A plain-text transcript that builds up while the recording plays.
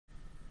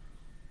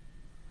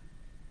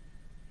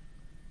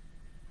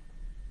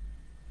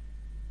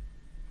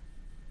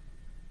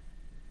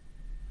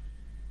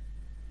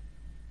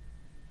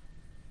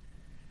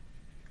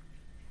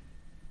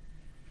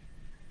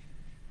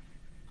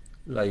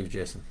live,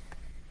 Jason.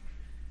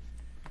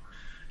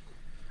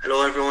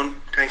 Hello everyone,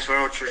 thanks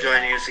very much for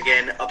joining us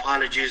again.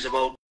 Apologies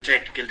about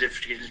technical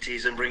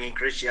difficulties and bringing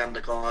Chrissie on the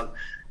call.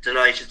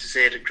 Delighted to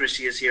say that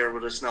Chrissie is here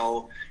with us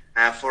now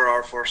for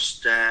our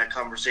first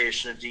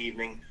conversation of the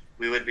evening.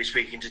 We will be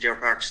speaking to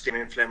Deerpark's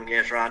Damien Fleming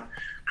later on.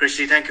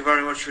 Chrissie, thank you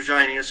very much for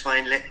joining us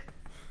finally.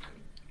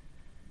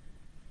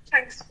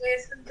 Thanks,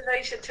 Liz. I'm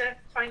delighted to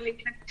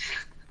finally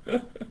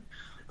connect.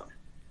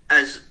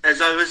 As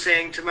I was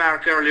saying to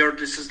Mark earlier,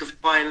 this is the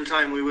final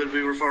time we will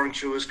be referring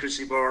to you as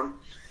Chrissie Byrne.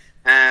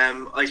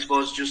 I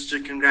suppose just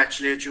to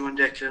congratulate you and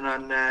Declan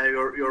on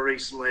your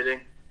recent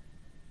wedding.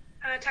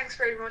 Thanks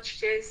very much,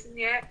 Jason.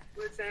 Yeah,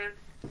 it was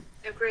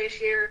a great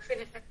year,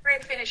 a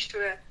great finish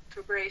to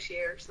a great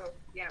year. So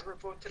yeah, we're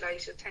both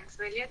delighted. Thanks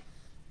a million.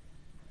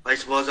 I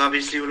suppose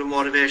obviously with the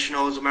motivation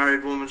now as a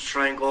married woman to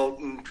try and go out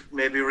and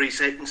maybe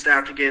reset and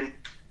start again.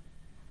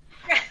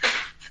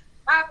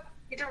 I'm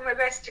doing my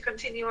best to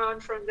continue on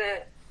from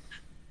the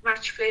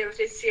match play of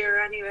this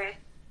year anyway.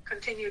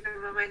 Continue the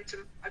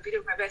momentum. I'll be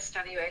doing my best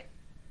anyway.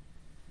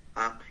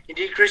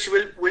 Indeed, Chrissie,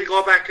 we'll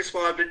go back a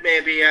small bit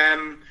maybe.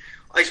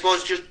 I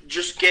suppose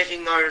just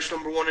getting Irish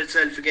 #1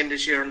 itself again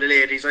this year in the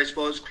ladies, I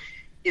suppose,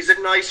 is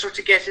it nicer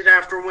to get it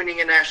after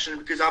winning a national?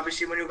 Because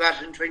obviously when you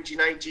got it in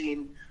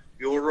 2019,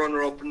 you were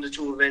runner-up in the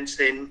two events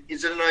then.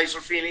 Is it a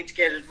nicer feeling to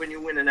get it when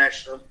you win a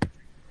national?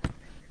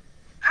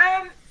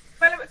 Well,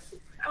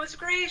 it was a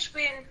great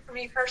win for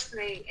me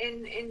personally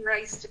in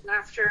Ryston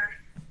after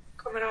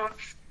coming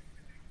off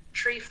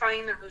 3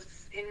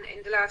 finals in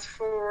the last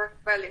 4,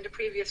 well, in the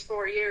previous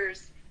 4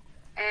 years.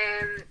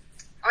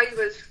 I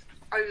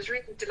was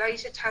really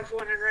delighted to have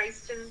won in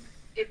Ryston,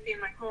 it being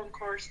my home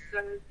course.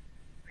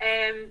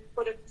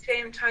 But at the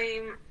same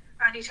time,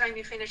 anytime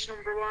you finish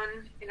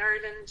 #1 in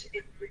Ireland,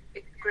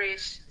 it's great.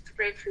 It's a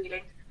great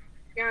feeling.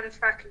 To be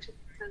honest, back in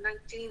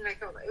 2019,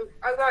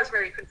 I was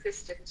very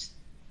consistent.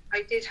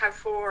 I did have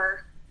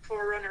four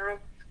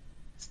runner-up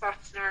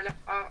spots in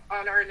All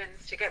Ireland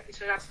to get me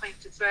to that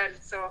point as well.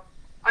 So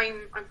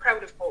I'm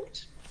proud of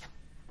both.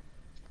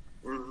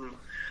 Mm-hmm.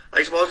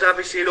 I suppose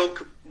obviously,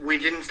 look, we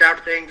didn't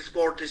start playing the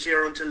sport this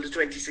year until the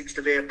 26th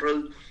of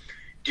April.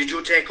 Did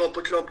you take up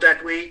a club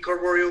that week, or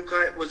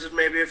was it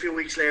maybe a few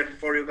weeks later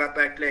before you got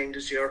back playing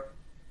this year?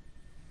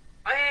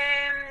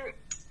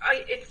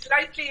 It's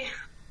likely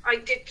I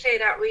did play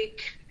that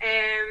week.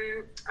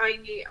 I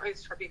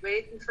was probably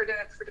waiting for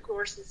the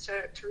courses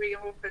to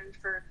reopen,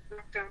 for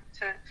lockdown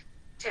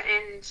to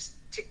end,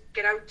 to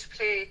get out to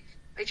play.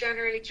 I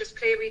generally just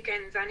play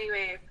weekends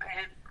anyway.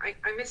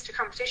 I missed a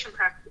competition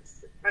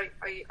practice.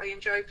 I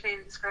enjoy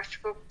playing the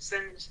scratch cups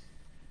and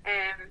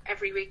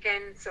every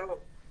weekend. So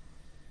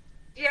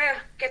yeah,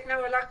 getting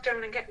out of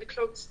lockdown and getting the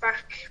clubs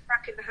back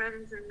in the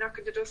hands and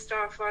knocking the dust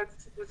off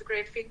was a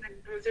great feeling.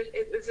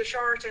 It was a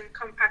short and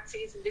compact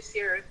season this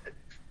year. It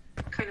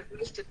kind of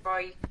melted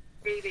by,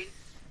 really.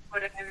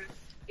 But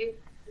it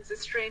was a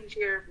strange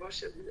year,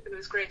 but it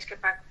was great to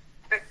get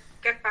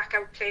back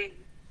out playing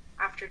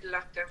after the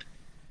lockdown.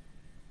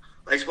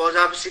 I suppose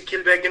obviously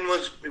Kilbeggan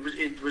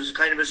was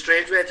kind of a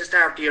strange way to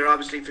start the year.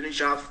 Obviously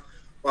finish off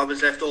what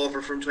was left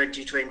over from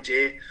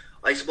 2020.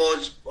 I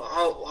suppose,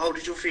 how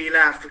did you feel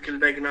after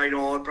Kilbeggan? I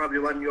know it probably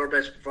wasn't your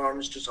best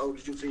performance, just how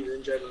did you feel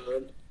in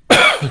general?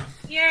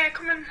 Yeah,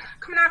 coming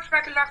after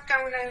back of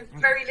lockdown,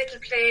 very little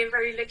play,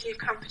 very little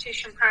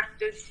competition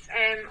practice.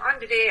 On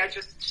the day,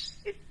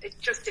 it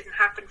just didn't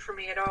happen for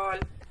me at all.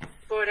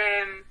 But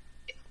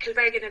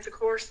Kilbeggan is a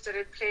course that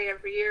I play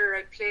every year.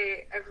 I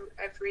play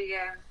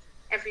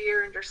every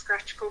year in their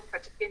scratch cup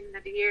at the beginning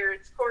of the year.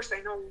 It's a course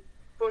I know,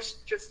 but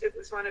just it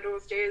was one of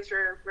those days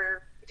where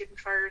we didn't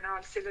fire on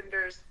all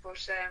cylinders.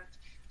 But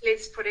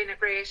Liz put in a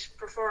great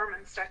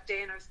performance that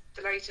day, and I was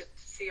delighted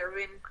to see her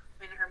win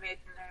her maiden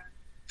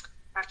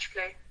match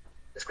play.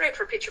 It was great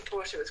for pitch and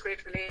putt. It was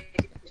great for lady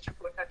pitch and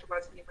putt that there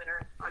was any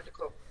winner on the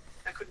club.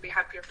 I couldn't be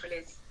happier for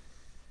Liz.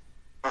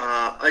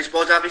 I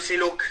suppose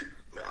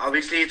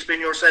obviously it's been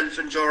yourself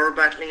and Jor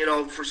battling it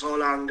out for so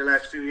long the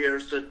last few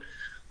years that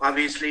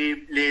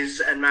obviously Liz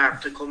and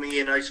Martha coming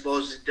in, I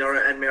suppose,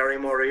 and Mary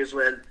Murray as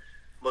well,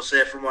 must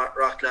say, from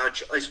Rock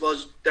Lodge. I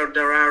suppose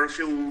there are a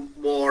few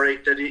more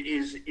that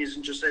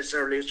isn't just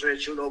necessarily a straight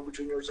shootout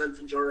between yourself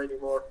and Jor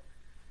anymore.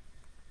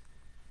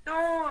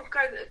 No,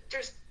 God,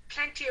 there's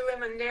plenty of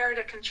women there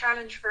that can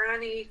challenge for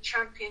any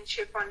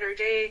championship on their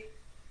day.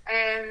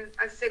 As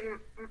I said,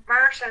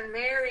 Martha and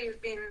Mary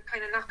have been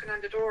kind of knocking on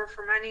the door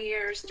for many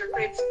years. They're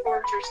great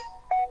supporters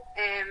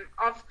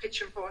of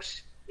pitch and putt.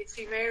 You'd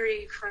see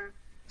Mary from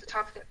the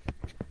top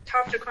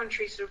of the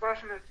country to the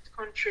bottom of the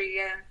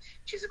country, and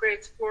she's a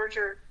great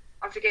supporter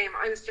of the game.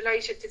 I was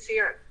delighted to see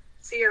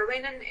her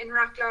winning in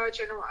Rock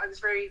Lodge. I know I was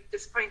very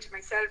disappointed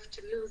myself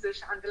to lose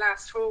it on the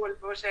last hole,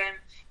 but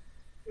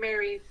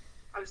Mary,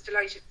 I was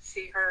delighted to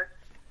see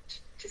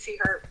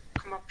her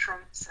come up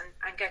trumps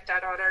and get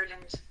that All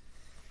Ireland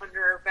under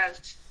her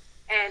belt.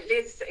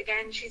 Liz,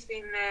 again, she's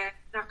been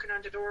knocking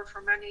on the door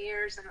for many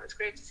years, and it was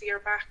great to see her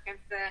back and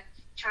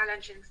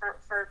challenging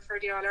for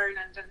the All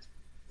Ireland. And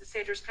I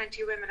say, there's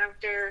plenty of women out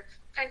there,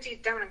 plenty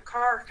down in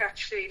Cork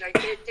actually. Like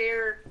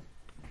they're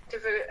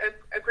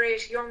a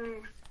great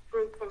young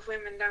group of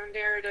women down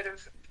there that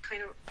have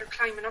they're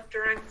climbing up the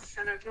ranks,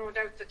 and I've no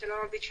doubt that they'll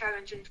all be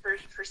challenging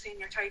for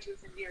senior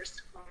titles in the years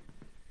to come.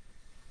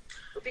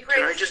 It'll be great.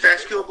 Can I just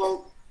ask you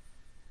about?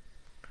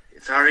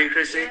 Sorry,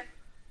 Chrissie. Yeah.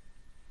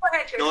 Go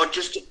ahead, no,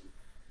 just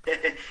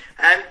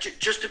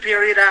the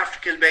period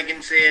after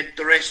Kilbeggan said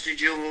the rest of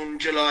June,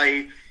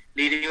 July,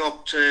 leading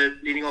up to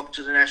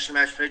the national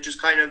match play. Just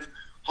kind of,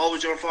 how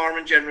was your form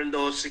in general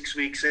those 6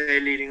 weeks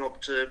leading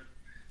up to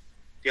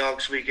the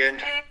August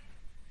weekend?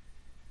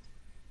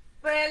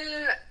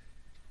 Well,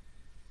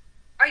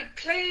 I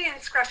play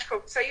in scratch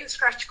cups. I use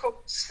scratch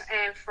cups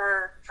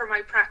for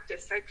my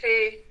practice. I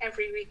play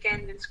every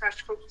weekend in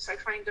scratch cups. I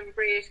find them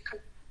great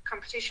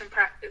competition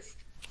practice.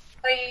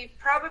 I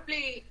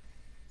probably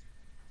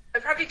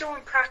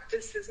don't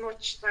practice as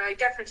much. I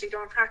definitely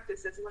don't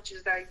practice as much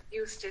as I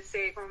used to.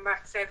 Say going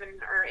back 7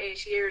 or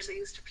 8 years, I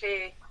used to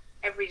play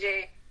every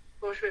day.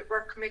 But with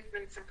work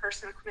commitments and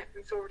personal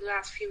commitments over the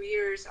last few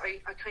years, I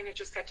kind of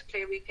just get to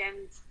play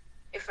weekends.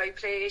 If I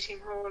play 18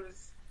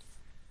 holes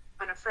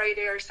on a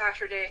Friday or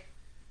Saturday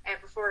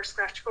before a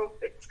scratch cup,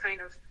 it's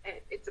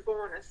it's a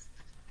bonus.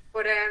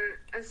 But as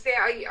I say,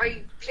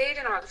 I played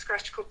in all the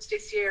scratch cups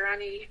this year.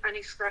 Any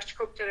scratch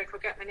cup that I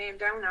could get my name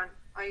down on,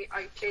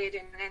 I played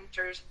in and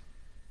entered,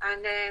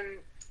 and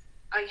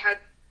I had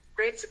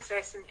great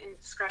success in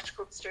the scratch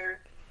cups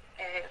there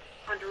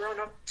on the run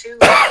up to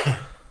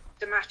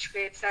the match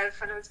play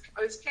itself. And I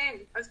was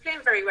playing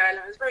very well.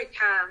 I was very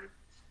calm.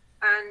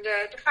 And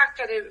the fact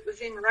that it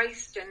was in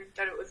Ryston,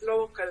 that it was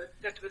local,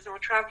 that there was no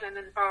travelling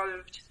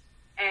involved,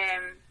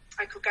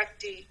 I could get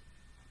the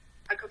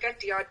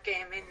odd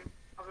game in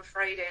of a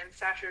Friday and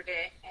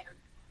Saturday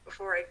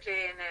before I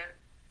play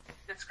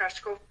in a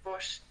scratch cup.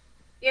 But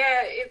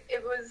yeah,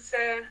 it was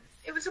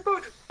a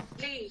good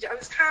lead. I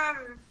was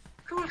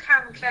cool,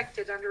 calm and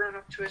collected on the run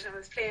up to it, and I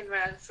was playing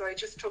well. So I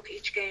just took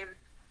each game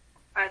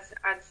as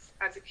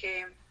it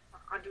came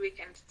on the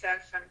weekend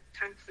itself, and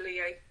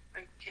thankfully I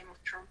came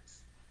up trumps.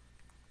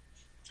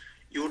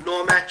 You had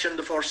no match on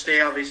the first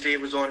day, obviously.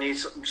 It was only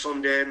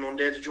Sunday and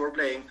Monday that you were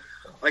playing.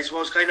 I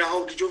suppose,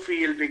 how did you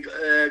feel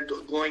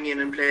going in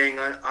and playing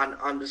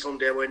on the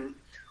Sunday when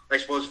I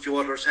suppose a few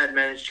others had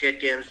managed to get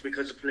games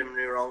because of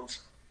preliminary rounds?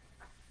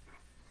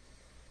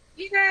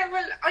 Yeah,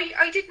 well,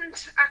 I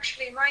didn't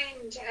actually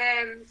mind.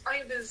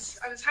 I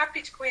was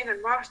happy to go in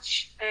and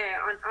watch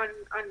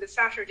on the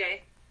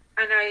Saturday,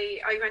 and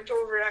I went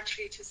over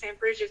actually to St.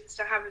 Bridget's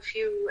to have a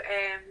few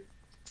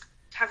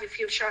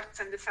shots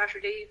on the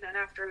Saturday evening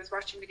after I was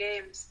watching the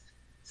games.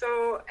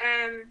 So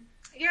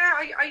yeah,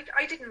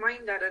 I didn't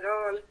mind that at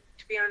all,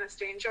 to be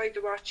honest. I enjoyed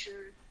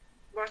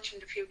watching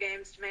the few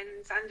games, the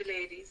men's and the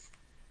ladies,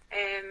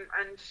 and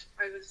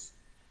I was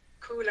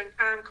cool and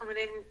calm coming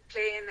in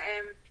playing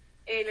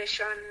Ailish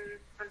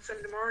on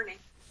Sunday morning.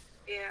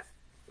 Yeah.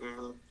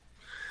 Mm-hmm.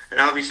 And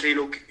obviously,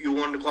 look, you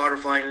won the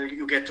quarter-final,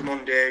 you get to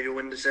Monday, you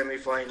win the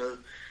semi-final,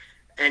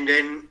 and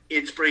then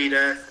it's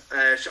Breda.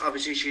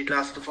 Obviously, she'd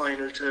lost the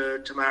final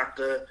to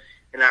Martha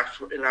in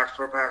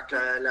Larkspur Park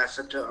last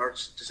September, or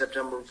the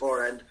September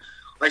before. And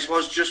I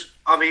suppose just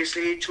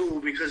obviously too,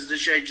 because the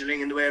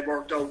scheduling and the way it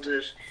worked out,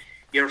 that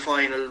your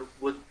final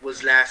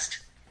was last,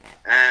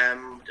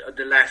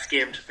 the last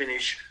game to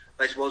finish,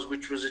 I suppose,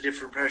 which was a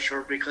different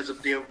pressure because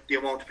of the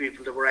amount of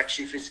people that were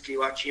actually physically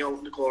watching out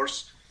in the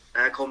course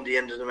come the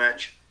end of the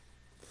match.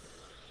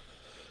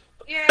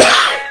 Yeah,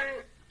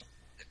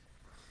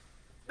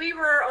 we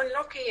were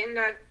unlucky in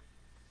that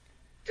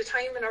the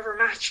timing of our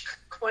match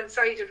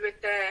coincided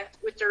with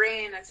the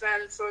rain as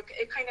well, so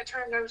it kind of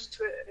turned out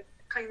to a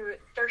kind of a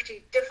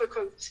dirty,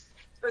 difficult.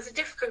 It was a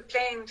difficult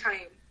playing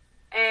time,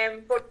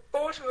 but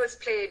both of us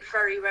played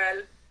very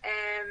well.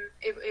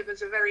 It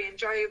was a very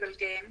enjoyable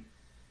game.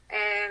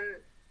 I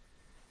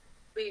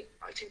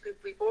think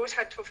we both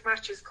had tough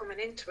matches coming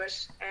into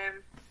it.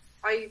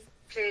 I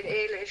played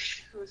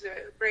Ailish, who's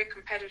a great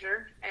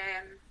competitor.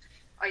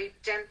 I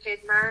then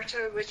played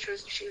Marta, she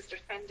was the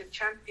defending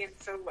champion.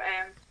 So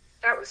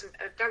that was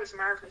a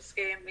marvellous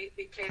game. We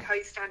played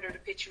high standard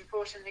of pitch and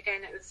putt, and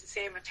again it was the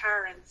same with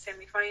Tara in the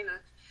semi-final.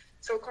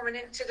 So coming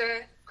to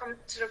the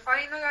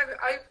final,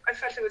 I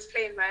felt I was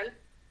playing well.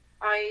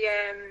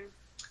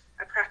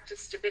 I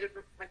practiced a bit of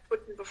my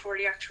putting before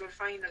the actual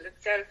final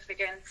itself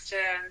against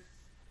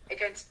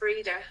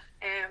Breda,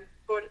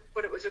 but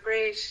it was a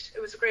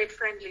great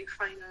friendly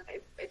final.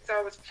 It's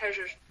always a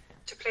pleasure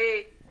to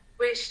play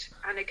with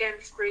and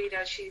against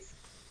Breda. She's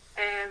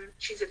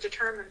a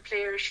determined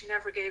player. She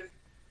never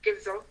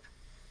gives up,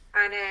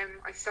 and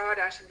I saw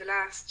that in the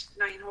last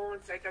 9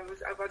 holes. Like I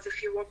was a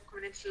few up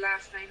coming into the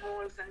last 9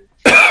 holes, and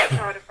I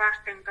brought it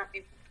back and got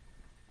me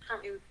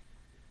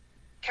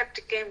kept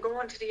the game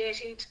going to the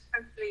 18th.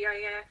 Thankfully,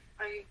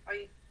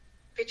 I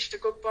pitched a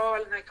good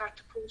ball and I got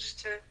the push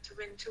to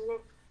win 2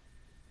 up.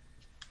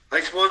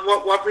 I suppose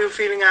what were you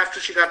feeling after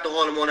she got the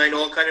hole in one? I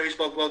know kind of we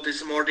spoke about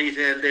this in more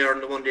detail there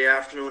on the Monday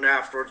afternoon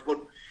afterwards, but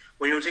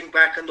when you think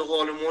back on the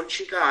hole in one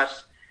she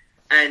got,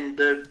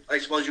 and I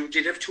suppose you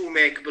did have two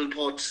makeable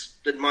putts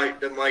that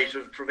might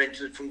have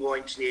prevented it from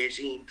going to the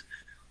 18th.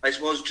 I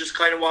suppose just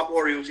kind of what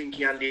were you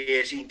thinking on the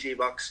 18th tee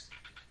box?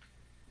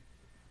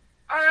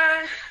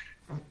 I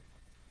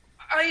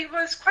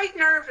was quite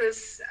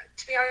nervous,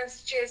 to be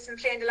honest, Jason,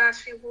 playing the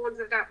last few holes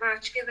of that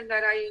match, given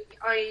that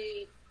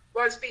I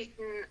was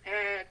beaten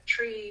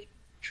three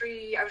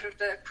out of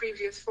the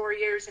previous 4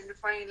 years in the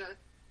final,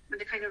 and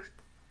the kind of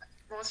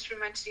most of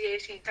them went to the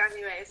 18th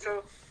anyway,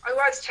 so I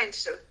was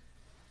tentative.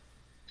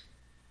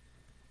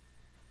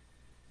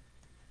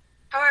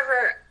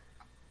 However,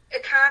 a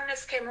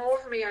calmness came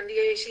over me on the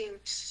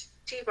 18th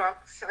tee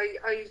box.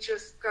 I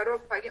just got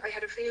up. I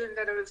had a feeling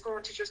that I was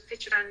going to just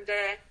pitch it, and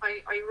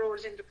I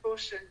rolled in the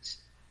putt, and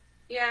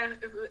yeah,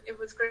 it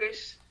was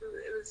great.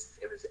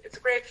 It's a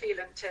great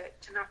feeling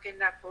to knock in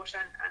that putt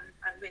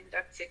and win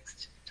that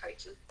 6th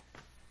title.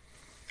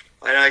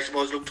 And I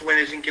suppose look to win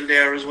it in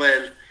Kildare as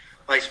well.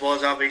 I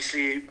suppose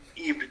obviously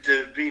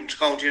the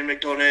Inter-County and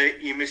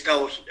McDonough, you missed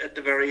out at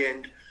the very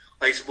end.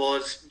 I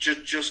suppose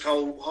just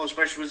how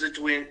special was it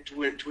to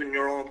win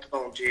your own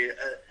county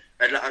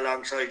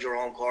alongside your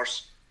own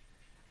course?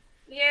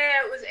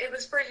 Yeah, it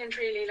was brilliant,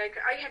 really. Like,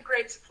 I had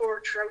great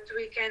support throughout the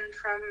weekend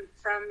from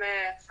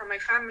my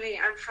family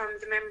and from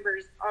the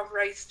members of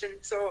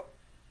Ryston. So,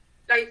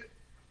 like,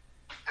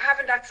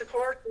 having that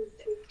support is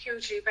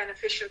hugely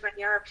beneficial when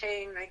you are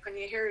playing. Like, when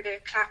you hear the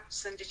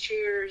claps and the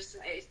cheers,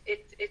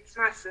 it's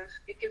massive.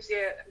 It gives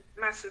you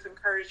massive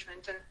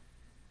encouragement, and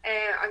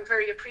I'm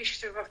very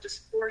appreciative of the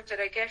support that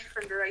I get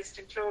from the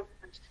Ryston club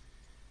and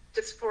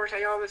the support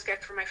I always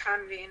get from my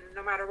family, and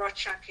no matter what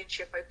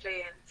championship I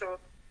play in. So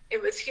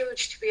it was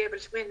huge to be able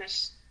to win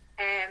it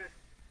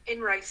in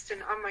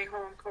Ryston on my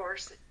home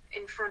course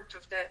in front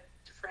of the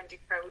friendly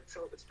crowd.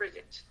 So it was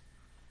brilliant.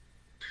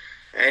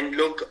 And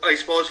look, I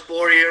suppose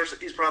 4 years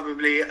is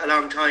probably a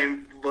long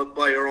time, but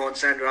by your own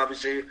standard,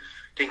 obviously,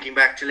 thinking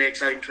back to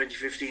Lakeside in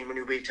 2015 when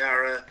you beat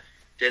Tara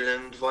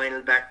Dillon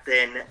final back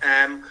then.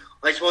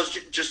 I suppose,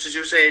 just as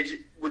you said,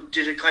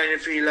 did it kind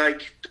of feel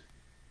like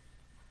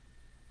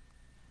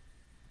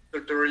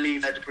the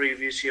relief at the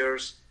previous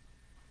years?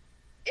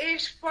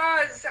 It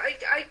was.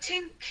 I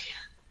think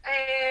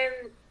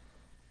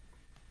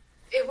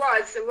it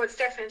was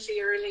definitely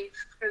a relief,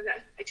 because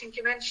I think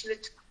you mentioned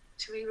it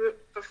to me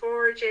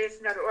before,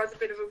 Jason, that it was a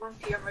bit of a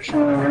monkey on my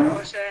shoulder,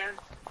 but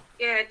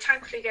yeah,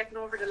 thankfully getting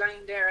over the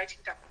line there, I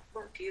think that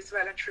monkey is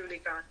well and truly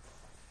gone.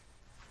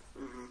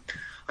 Mm-hmm.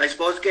 I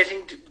suppose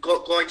going to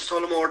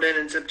Tullamore then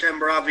in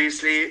September,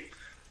 obviously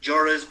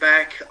Jora's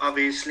back.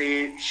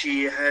 Obviously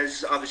she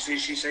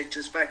said to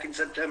us back in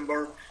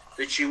September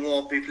that she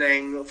won't be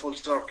playing a full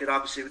circuit,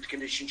 obviously with the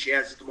condition she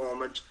has at the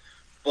moment.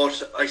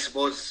 But I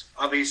suppose,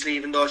 obviously,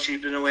 even though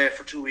she'd been away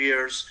for 2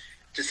 years,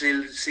 to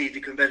still see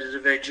the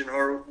competitive edge in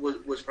her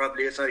was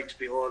probably a sight to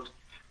behold.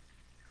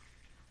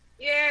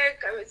 Yeah,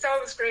 it's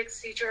always great to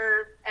see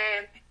her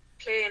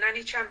play in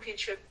any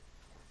championship.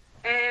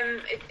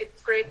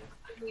 It's great.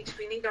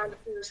 We need all the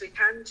players we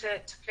can to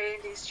play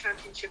in these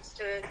championships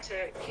to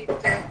keep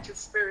the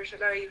spirit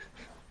alive.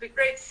 It'd be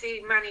great to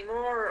see many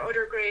more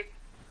other great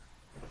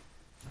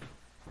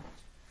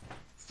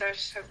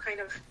that have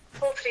kind of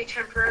hopefully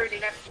temporarily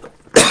left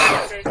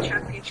the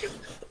championship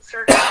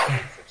circuit,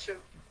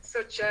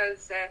 such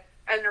as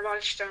Eleanor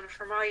Walsh down in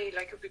Fermoy.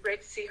 Like, it'd be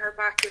great to see her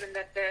back, given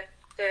that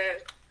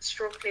the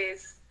stroke play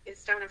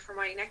is down in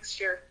Fermoy next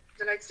year.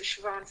 The likes of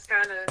Siobhan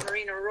Scannell,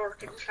 Marina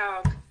O'Rourke and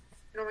Clog.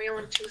 You know, my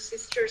own two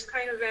sisters,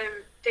 kind of,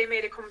 they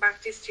made a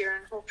comeback this year,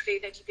 and hopefully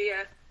that'll be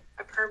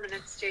a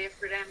permanent stay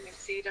for them. We'll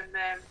see them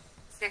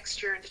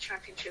next year in the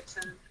championships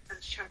and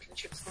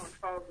championships going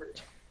forward.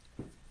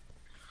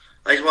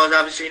 I suppose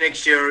obviously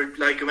next year,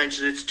 like you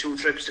mentioned, it's 2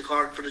 trips to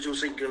Cork for the 2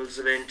 singles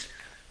event.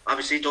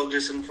 Obviously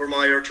Douglas and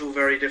Fermoy are 2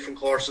 very different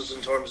courses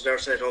in terms of their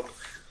setup.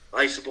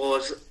 I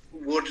suppose,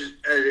 would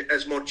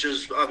as much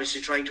as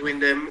obviously trying to win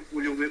them,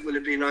 will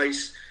it be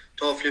nice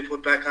to hopefully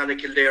put back on a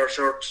Kildare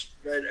shirt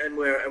and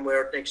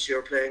wear it next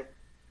year playing?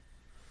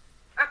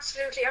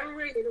 Absolutely, I'm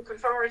really looking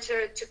forward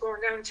to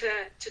going down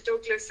to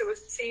Douglas. It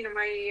was the scene of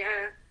my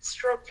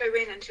stroke play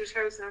win in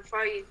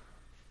 2005,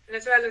 and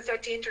as well as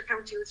that the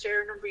Inter-County was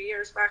there a number of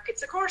years back.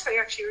 It's a course I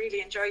actually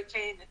really enjoy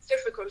playing. It's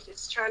difficult,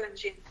 it's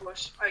challenging,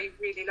 but I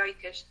really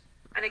like it.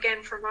 And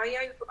again, for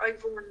I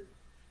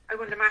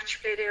won the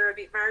match play there. I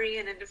beat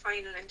Marion in the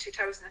final in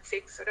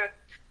 2006, so that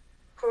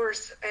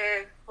course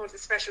holds a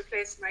special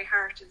place in my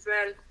heart as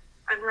well.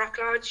 And Rock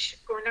Lodge,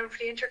 going down for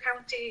the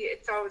Inter-County,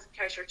 it's always a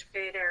pleasure to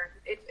play there.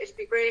 It'll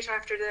be great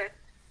after the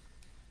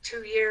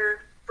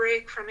 2-year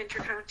break from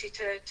Inter-County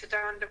to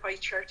don the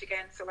white shirt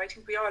again. So I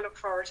think we all look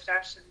forward to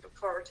that and look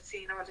forward to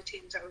seeing all the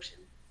teams out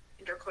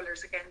in their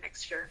colours again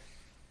next year.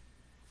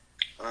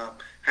 Are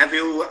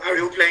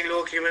you playing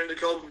locally in the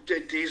club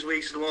these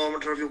weeks at the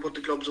moment, or have you put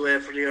the clubs away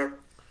for the year?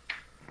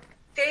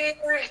 They've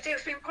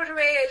been put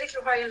away a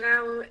little while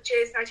now,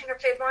 Jason. I think I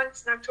played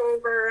once in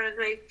October, and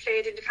I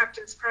played in the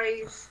Captain's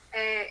Prize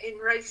in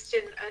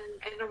Ryston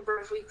a number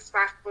of weeks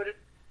back, but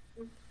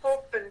I'm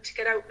hoping to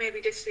get out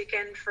maybe this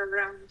weekend for a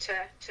round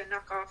to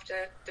knock off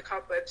the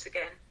cobwebs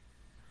again.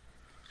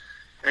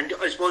 And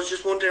I suppose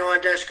just one thing I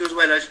want to ask you as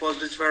well, I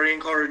suppose it's very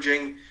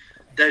encouraging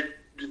that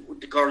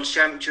the girls'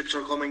 championships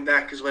are coming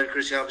back as well.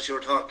 Chrissie, obviously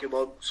you're talking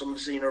about some of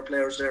the senior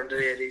players there in the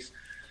ladies.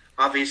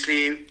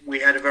 Obviously, we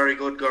had a very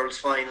good girls'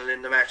 final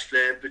in the match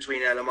play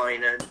between Ella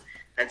Mine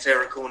and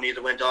Sarah Cooney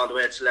that went all the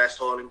way to the last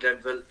hole in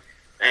Glenville.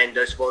 And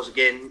I suppose,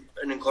 again,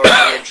 an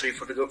encouraging entry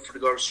for the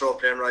girls' stroke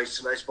play in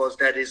Ryston. I suppose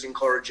that is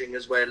encouraging,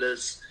 as well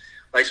as,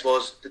 I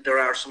suppose, that there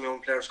are some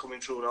young players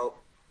coming through now.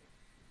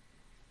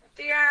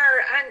 They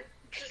are, and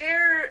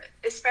Claire,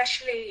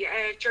 especially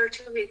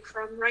Gertrude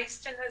from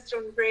Ryston, has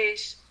done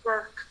great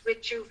work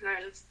with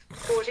juveniles,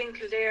 both in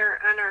Kildare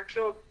and our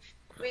club.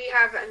 We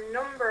have a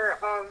number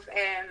of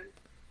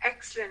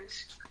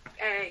excellent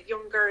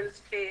young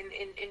girls playing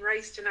in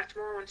Ryston at the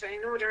moment. I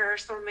know there are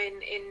some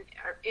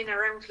in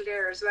around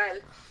Kildare as well.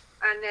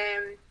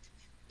 And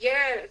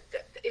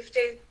if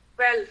they,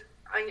 well,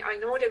 I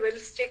know they will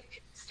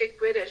stick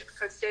with it,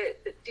 because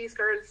these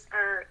girls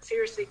are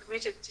seriously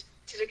committed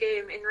to the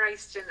game in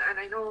Ryston, and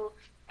I know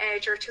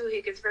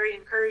Gertrude is very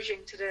encouraging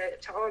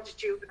to all the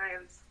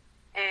juveniles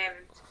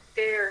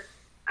there.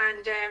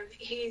 And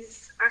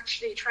he's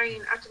actually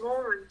trying at the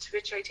moment,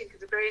 which I think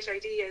is a great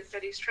idea, is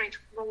that he's trying to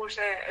promote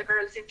a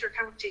girls'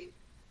 inter-county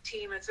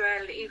team as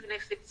well, even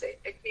if it's a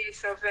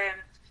case of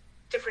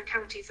different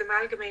counties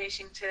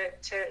amalgamating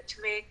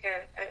to make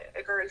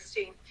a girls'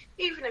 team.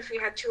 Even if we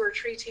had 2 or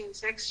 3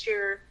 teams next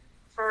year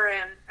for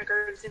a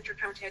girls'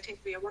 inter-county, I think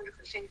would be a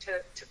wonderful thing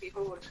to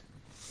behold.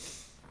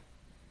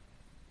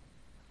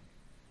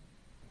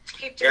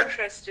 Keep them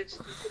interested.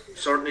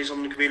 Certainly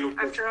something to be looked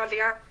at. After all,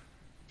 they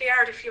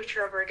are the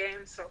future of our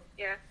game, so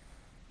yeah.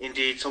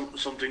 Indeed,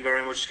 something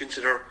very much to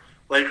consider.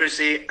 Well,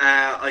 Chrissie,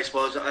 I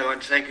suppose I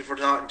want to thank you for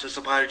talking to us.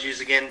 Apologies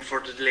again for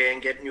the delay in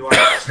getting you on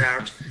at the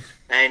start.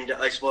 And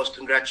I suppose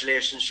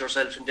congratulations to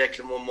yourself and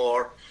Declan one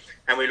more.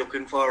 And we're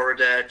looking forward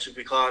to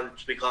be called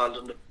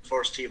on the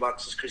first tee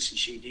box as Chrissie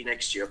Sheedy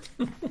next year.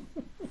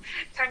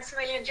 Thanks a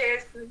million,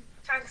 Jason.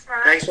 Thanks,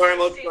 Mark. Thanks very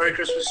much. Merry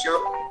Christmas,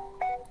 Joe.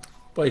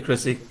 Bye,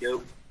 Chrissie. Thank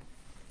you.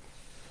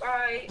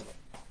 Bye.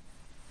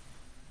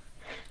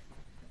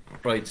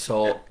 Right,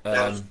 so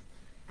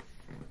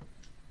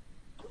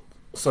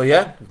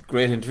yeah,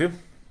 great interview.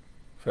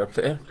 Fair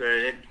play.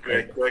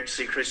 Great to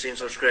see Chrissie in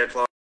such great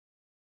form.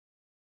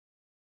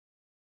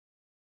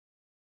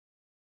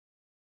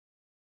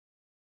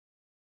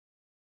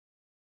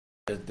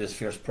 There's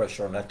fierce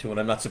pressure on that too, and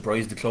I'm not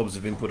surprised the clubs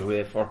have been put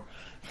away for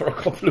a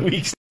couple of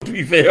weeks, to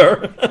be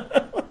fair.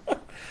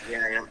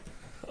 Yeah.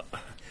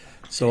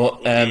 So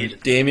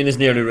Damien is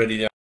nearly ready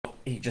now.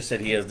 He just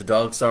said he has the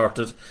dog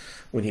sorted.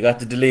 When he got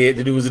the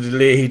news of the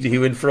delay, he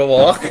went for a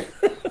walk.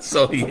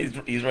 So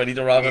he's ready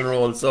to rock and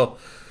roll. So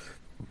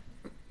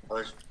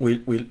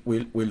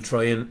we'll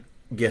try and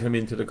get him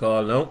into the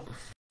call now.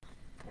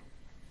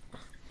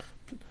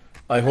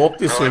 I hope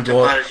this will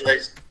go.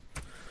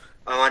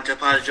 I want to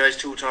apologise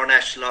to our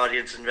national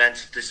audience in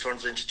advance if this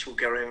turns into 2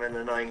 Kerrymen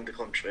annoying the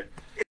country.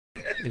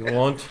 You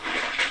won't.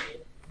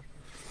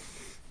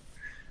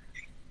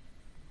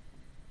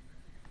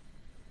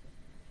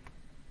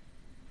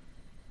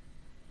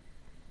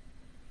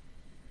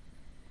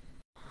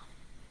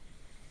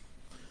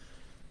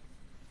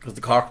 Because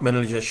the Cork men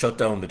will just shut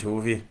down the two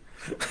of you.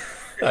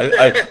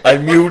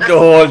 I'll mute the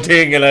whole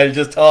thing and I'll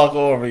just talk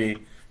over you.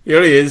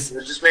 Here he is.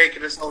 We'll just make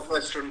it a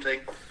southwestern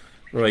thing.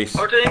 Right.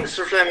 How are things,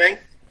 Mr. Fleming?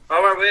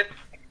 How are we?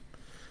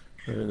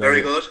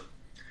 Very good.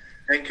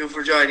 Thank you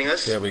for joining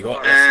us. There we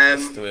go.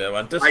 That's the way I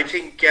want it. I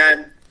think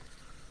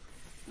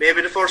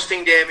maybe the first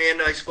thing, Damien,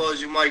 I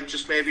suppose you might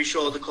just maybe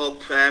show the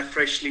cup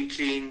freshly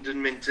cleaned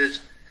and minted,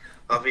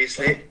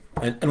 obviously.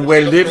 And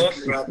welded.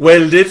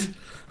 Welded.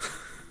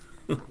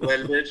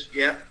 Welded,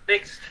 yeah.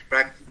 Fixed.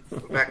 Back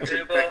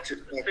to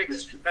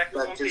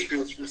this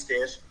beautiful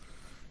state.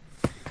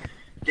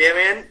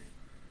 Damien,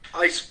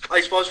 I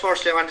suppose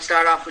firstly I want to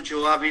start off with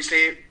you.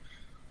 Obviously,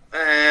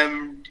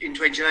 in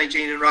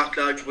 2019 in Rock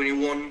Lodge, when you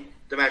won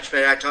the match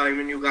by that time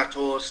and you got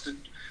toasted,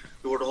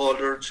 you were the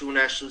holder of 2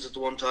 nationals at the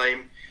one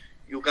time.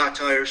 You got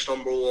to Irish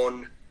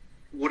 #1.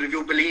 Would have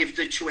you believed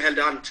that you held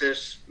on to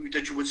it,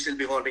 that you would still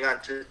be holding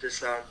on to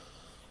this long?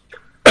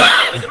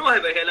 I don't know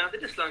how I held on to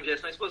this long,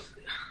 Jason. I suppose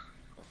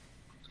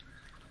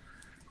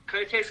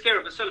kind of takes care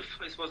of itself.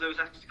 I suppose I was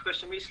asked the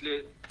question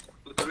recently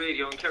with the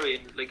radio and Kerry,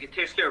 and like it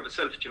takes care of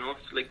itself, you know.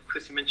 Like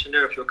Chrissie mentioned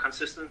there, if you're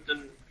consistent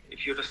and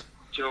if you just,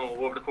 you know,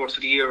 over the course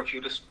of the year, if you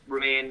just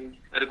remain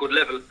at a good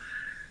level,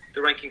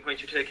 the ranking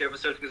points will take care of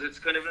itself, because it's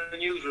kind of an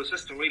unusual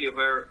system really,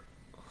 where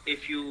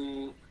if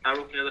you are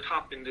up near the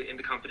top in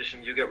the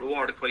competition, you get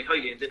rewarded quite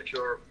highly, and then if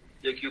you're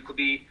like, you could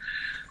be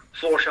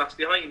 4 shots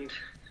behind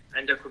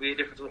and there could be a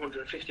difference of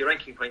 150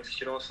 ranking points,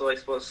 you know. So I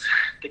suppose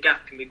the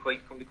gap can become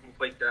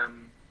quite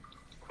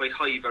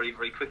high very,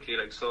 very quickly.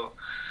 Like, so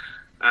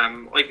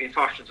I've been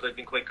fortunate that I've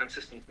been quite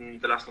consistent in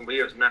the last number of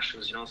years in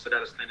nationals, you know, so that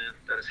has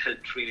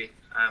helped really.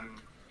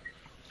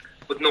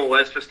 But no,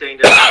 as for staying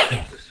there, I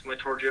think this is my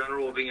 3rd year in a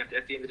row being at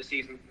the end of the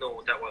season.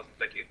 No, that wasn't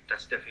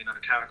that's definitely not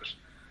a target.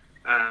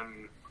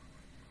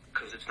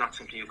 because it's not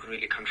something you can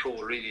really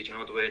control, really, you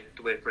know, the way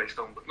it breaks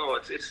down. But no,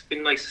 it's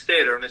been nice to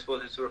stay there, and I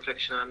suppose it's a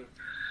reflection on,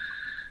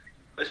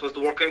 I suppose,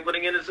 the work I'm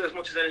putting in as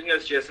much as anything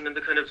else, Jason, and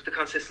the kind of the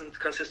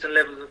consistent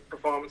levels of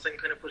performance I'm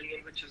kind of putting in,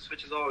 which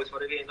is always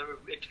what I gained. I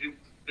remember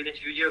being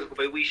interviewed years ago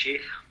by Weeshi.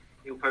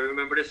 You probably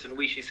remember this, and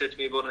Weeshi said to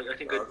me about, I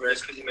think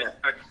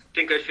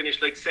I'd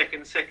finished like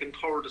second,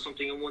 third or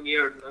something in 1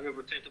 year. And I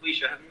remember saying to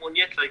Weeshi, I haven't won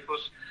yet, like, but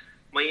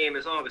my aim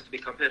is always to be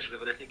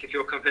competitive, and I think if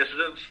you're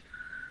competitive,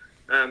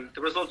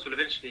 the results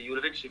you'll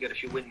eventually get a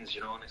few wins,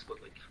 you know. And I suppose,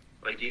 like,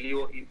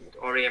 ideally,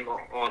 our aim,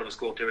 all of us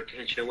go up there with the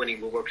intention of winning,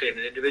 but we're playing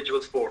an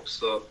individual sport,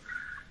 so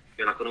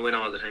you're not going to win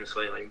all the time.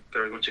 So I'm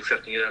very much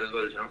accepting of that as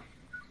well, you know.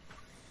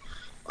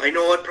 I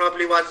know it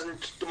probably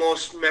wasn't the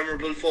most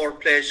memorable fourth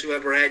place you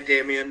ever had,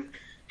 Damien,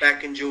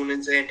 back in June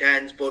in St.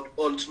 Anne's, but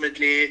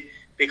ultimately,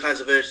 because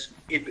of it,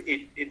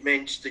 it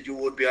meant that you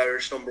would be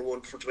Irish number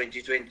one for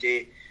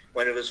 2020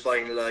 when it was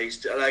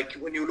finalised. Like,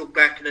 when you look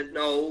back on it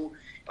now,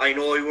 I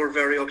know you were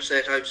very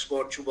upset. I've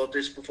spoken to you about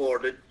this before,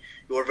 that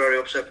you were very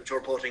upset with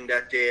your putting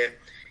that day,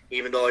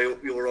 even though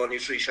you were only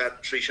three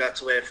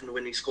shots away from the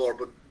winning score.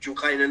 But do you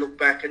kind of look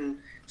back in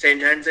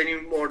St. Anne's any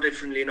more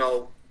differently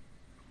now?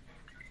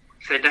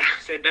 Said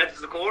that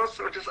is the course,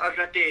 or just on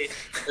that day?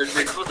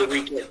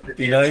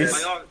 Be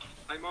nice.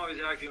 I'm always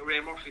arguing with Ray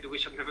Murphy that we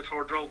should have a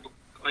third round.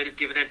 I'd have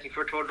given anything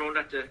for a third round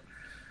that day.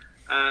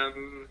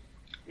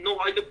 No,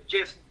 I look,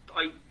 Jason,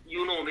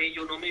 you know me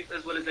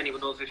as well as anyone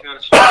knows, if you're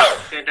honest.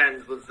 St.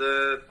 Anne's was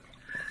it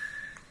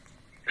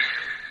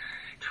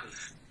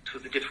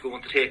was a difficult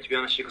one to take, to be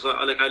honest, because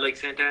I like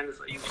St. Anne's.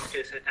 I used to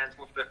play St. Anne's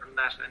much better than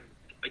that, and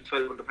I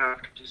 12 under par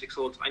after 6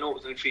 holes. I know it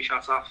was only 3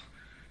 shots off,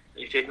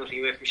 and you take nothing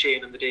away from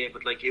Shane in the day,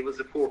 but like, it was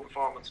a poor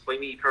performance by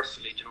me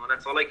personally, you know, and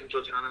that's all I can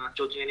judge on. I'm not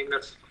judging anyone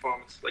else's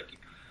performance. Like,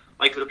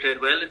 I could have played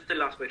well and still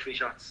lost by 3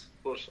 shots,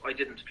 but I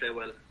didn't play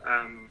well.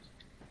 And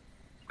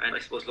I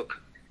suppose, look,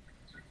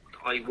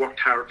 I worked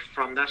hard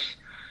from that.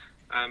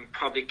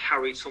 Probably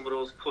carried some of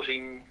those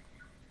putting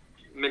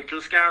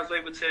mental scars, I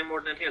would say, more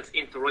than anything else,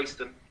 into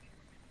Ryston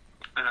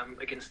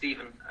against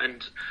Stephen,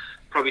 and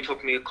probably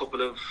took me a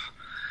couple of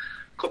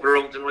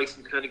rounds in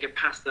Ryston to kind of get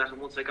past that. And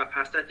once I got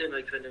past that, then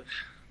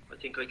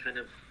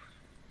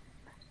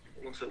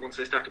once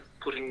I started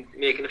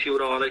making a few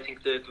at all, I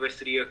think the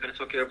rest of the year kind of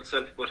took care of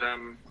itself. But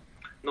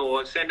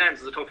no, St.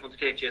 Anne's is a tough one to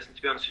take, Jason,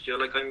 to be honest with you.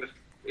 Like,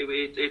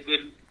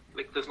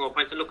 there's no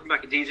point in looking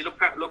back. It's easy to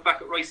look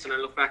back at Ryston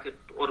and look back at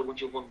other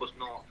ones you've won, but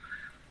no,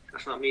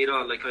 that's not me at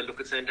all. Like, I look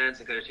at St. Anne's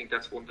and kind of think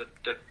that's one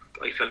that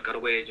I felt got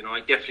away. You know, I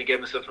definitely gave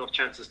myself enough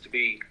chances to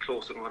be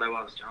closer than what I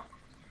was. You know,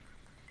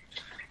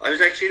 I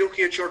was actually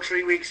looking at your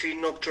 3 weeks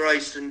leading up to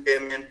Ryston,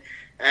 Damien.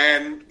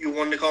 You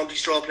won the County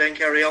Straw Play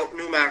Carry out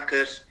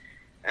Newmarket.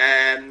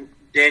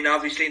 Then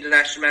obviously in the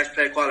National Match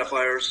Play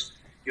qualifiers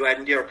you had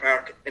in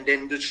Deerpark, and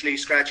then the Tralee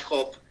Scratch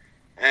Cup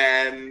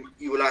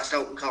you lost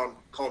out in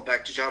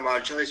Compact to John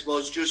Malch. I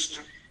suppose,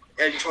 just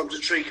in terms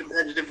of 3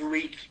 competitive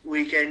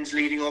weekends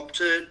leading up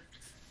to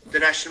the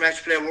National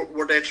Match Play,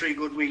 were they 3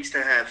 good weeks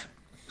to have?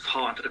 It was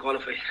hard to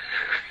qualify.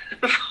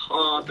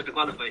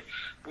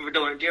 We were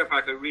down in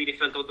Deerpark. I really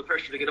felt under the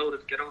pressure to get out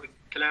of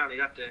Killarney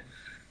that day.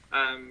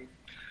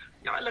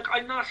 Yeah, look,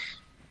 I'm not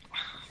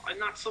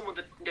someone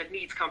that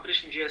needs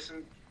competition,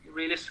 Jason.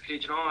 Realistically,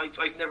 you know,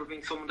 I've never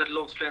been someone that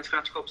loves playing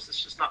Scratch Cups.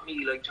 It's just not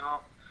me, like, you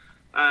know.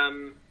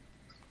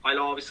 I'll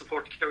always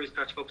support the Kerry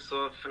Scratch Cup,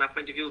 so from that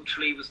point of view,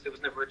 Tralee there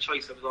was never a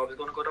choice. I was always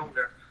going to go down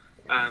there.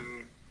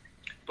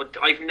 But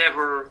I could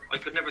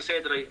never say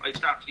that I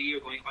started the year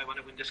going, I want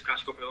to win this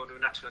Scratch Cup, I want to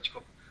win that Scratch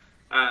Cup.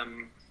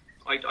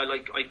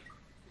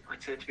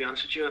 I'd say, to be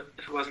honest with you,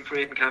 if it wasn't for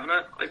Aidan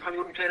Kavanagh, I probably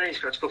wouldn't play any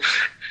Scratch Cups.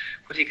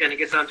 But he kind of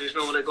gets on to, you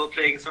know, when I go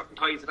playing certain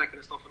ties and that kind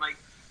of stuff, and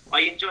I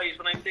enjoy it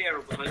when I'm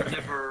there, but I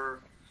never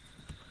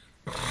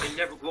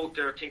go out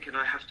there thinking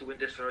I have to win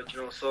this, or, you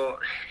know. So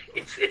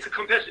it's a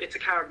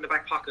card in the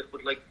back pocket,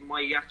 but like,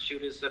 my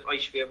attitude is that I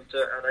should be able to,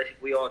 and I think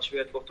we all should be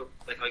able to go up to,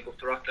 like, I go up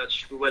to Rock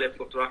Lodge, we well able to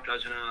go up to Rock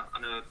Lodge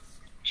on a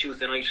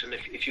Tuesday night, and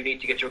if you need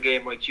to get your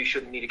game right, you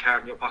shouldn't need a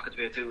card in your pocket to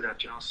be able to do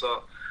that, you know.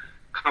 So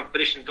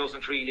competition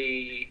doesn't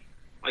really,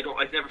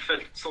 I've never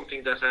felt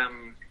something that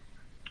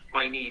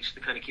I need to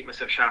kind of keep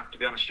myself sharp, to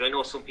be honest with you. I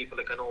know some people,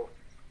 like, I know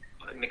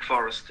Mick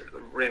Forrest,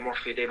 Ray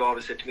Murphy, they've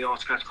always said to me,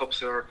 Scratch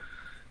Cups are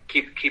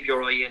keep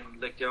your eye in,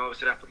 like, they always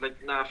say that. But,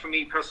 like, nah, for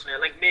me personally,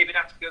 like, maybe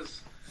that's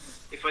because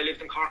if I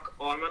lived in Cork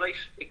all my life,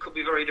 it could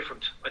be very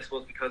different, I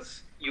suppose,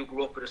 because you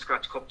grew up with the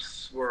Scratch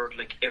Cups were,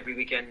 like, every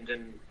weekend,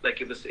 and,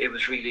 like, it was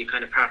really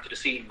kind of part of the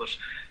scene. But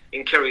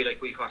in Kerry, like,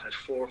 we had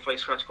 4 or 5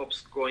 Scratch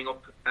Cups growing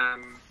up,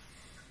 and,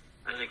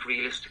 like,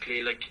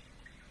 realistically, like,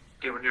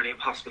 they were nearly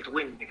impossible to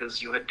win,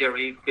 because you had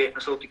Derry baiting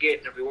us out the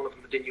gate in every one of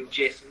them, and then you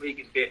Jason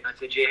Regan baiting. I'd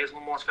say Jay has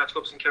won more Scratch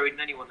Cups in Kerry than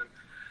anyone, and,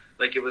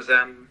 like, it was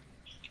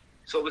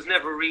so it was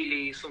never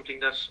really something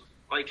that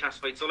I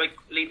classified. So, like,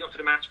 leading up to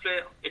the match play,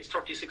 it's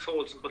 36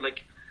 holes, but,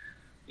 like,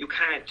 you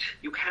can't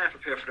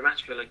prepare for the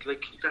match play.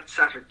 Like that's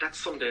Saturday, that's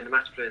Sunday, and the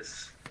match play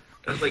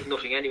that's like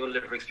nothing anyone will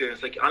ever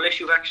experience. Like, unless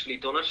you've actually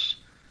done it,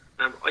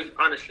 I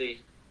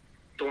honestly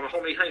don't know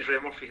how many times Ray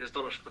Murphy has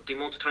done it, but the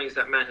amount of times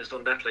that man has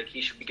done that, like,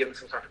 he should be given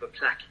some sort of a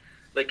plaque.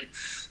 Like,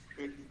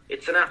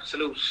 it's an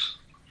absolute,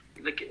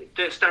 like,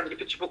 the standard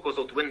picture book goes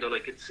out the window.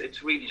 Like,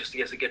 it's really just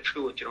to get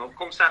through it, you know.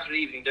 Come Saturday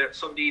evening,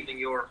 Sunday evening,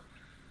 you're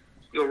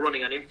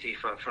running on empty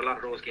for a lot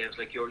of those games.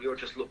 Like, you're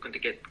just looking to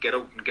get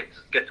out and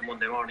get to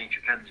Monday morning if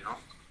you can, you know.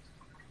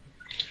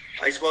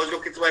 I suppose,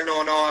 look, it's well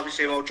known now,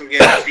 obviously, about your game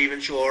with Stephen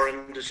Shore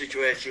and the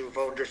situation you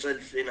found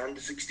yourself in on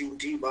the 16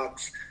 tee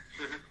box.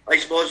 I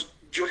suppose,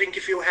 do you think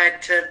if you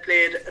had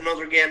played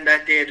another game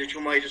that day that you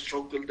might have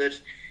struggled, that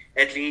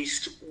at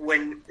least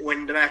when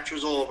the match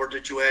was over,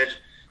 that you had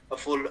a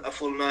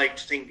full night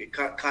to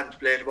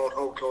contemplate about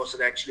how close it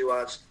actually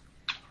was?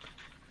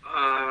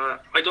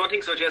 I don't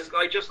think so, Jess.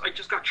 I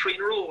just got 3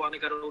 in a row and I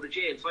got out of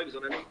jail, so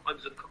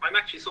I'm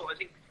actually, so I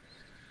think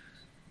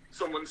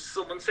someone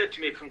said to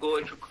me it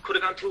could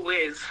have gone 2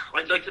 ways.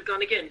 I'd like to have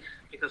gone again,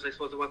 because I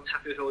suppose I wasn't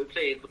happy with how we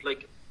played, but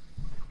like,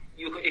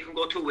 it can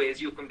go 2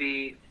 ways. You can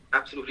be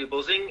absolutely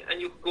buzzing,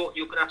 and you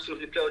can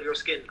absolutely play out your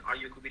skin, or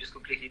you could be just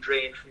completely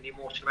drained from the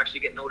emotion of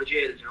actually getting out of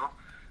jail, you know.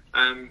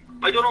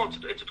 I don't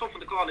know, it's a tough one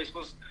to call, I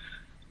suppose.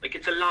 Like,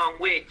 it's a long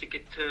way to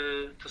get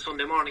to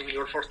Sunday morning when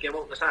your first game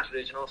out on a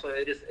Saturday, you know, so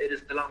it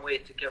is the long way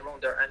to get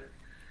around there, and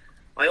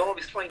I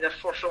always find that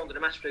first round of the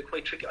match play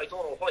quite tricky. I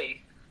don't know why.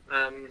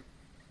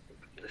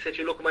 If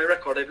you look at my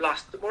record, I've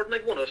lost more than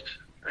I've won it,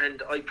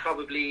 and I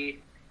probably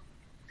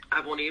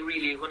have only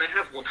really, when I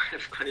have won,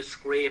 I've kind of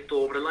scraped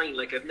over the line.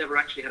 Like, I've never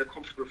actually had a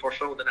comfortable first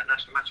round in that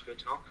national match play,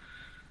 you know.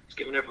 It's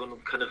giving everyone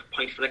kind of a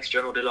point for next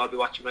year. I know they'll all be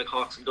watching like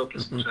Hawks and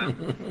Douglas,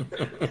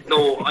 but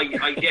no,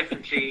 I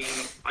definitely,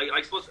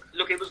 I suppose,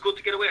 look, it was good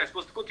to get away. I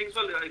suppose the good thing as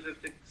well, I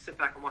have to sit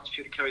back and watch a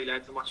few of the Kerry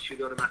lads and watch a few of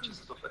the other matches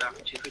and stuff like that,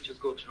 which is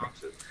good, you know.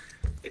 So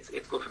it's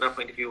good from that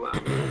point of view.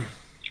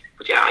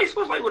 But yeah, I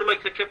suppose I would have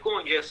liked to have kept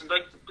going, Jason.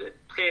 Like,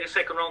 play the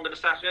second round on the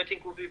Saturday, I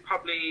think would be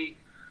probably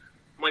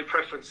my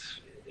preference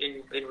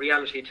in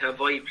reality, to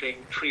avoid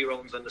playing 3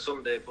 rounds on the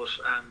Sunday. But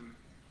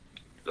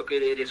look,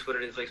 it is what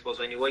it is, I suppose.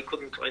 I knew I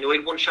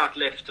had 1 shot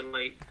left, and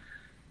I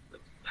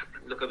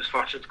was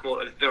fortunate to come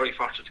out. I was very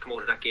fortunate to come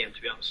out of that game,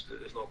 to be honest.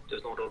 There's no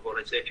doubt about it.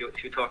 I'd say if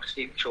you talk to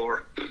Stephen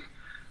Shore,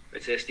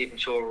 I'd say Stephen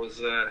Shore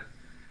was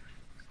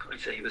I'd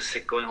say he was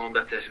sick going home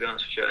that day, to be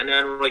honest with you, and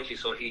rightly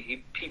so.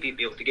 He beat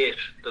me out the gate,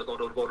 there's no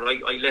doubt about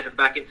it. I let him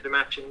back into the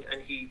match,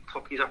 and he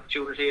took his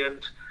opportunity, and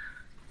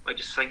I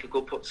just sank a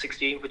good putt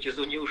 16, which is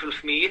unusual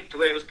for me, the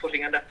way I was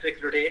putting on that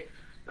particular day.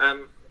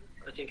 I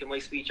think in my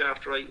speech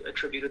after, I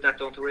attributed that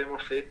down to Ray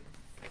Murphy.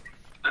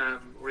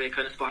 Ray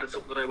kind of spotted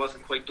something that I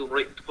wasn't quite doing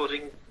right with the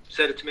putting,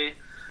 said it to me,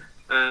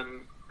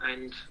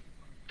 and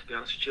to be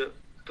honest with you,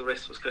 the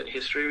rest was kind of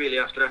history really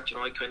after that. You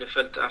know, I kind of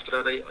felt after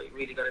that I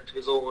really got into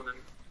his own, and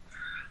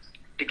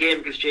the game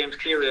against James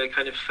Cleary, I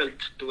kind of felt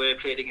the way I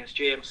played against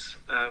James.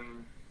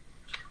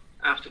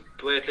 After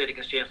the way I played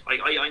against James,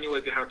 I knew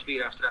I'd be hard to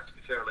beat after that, to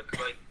be fair.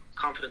 Like,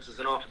 confidence is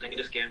an awful thing in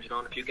this game, you know,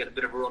 and if you get a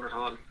bit of a run at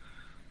all,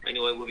 I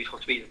knew I would be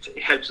tough to beat.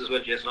 It helps as well,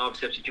 Jason.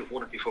 Obviously, if you've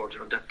won it before, you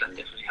know, that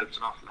definitely helps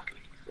an awful lot.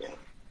 Yeah.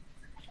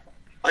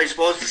 I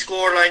suppose the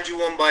score lines you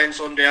won by on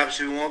Sunday,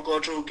 obviously we won't go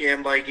through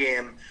game by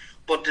game,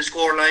 but the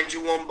score lines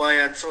you won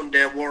by on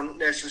Sunday weren't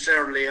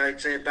necessarily,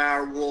 I'd say,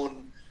 bar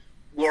one,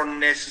 weren't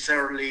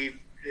necessarily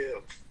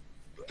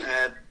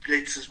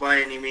blitzes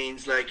by any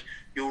means. Like,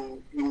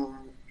 you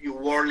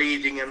were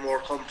leading and more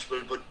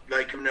comfortable, but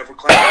like, you never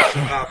quite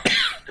off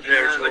the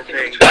players who were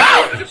playing.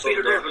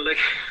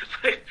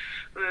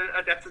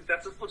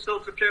 That's as much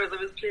down to players I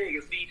was playing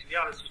as me, to be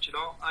honest with you.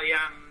 Know, I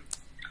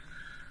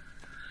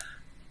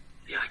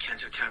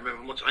can't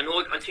remember much.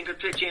 I think I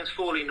played James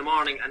Foley in the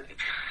morning, and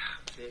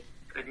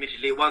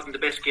admittedly it wasn't the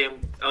best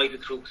game either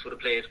troops would have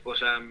played,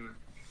 but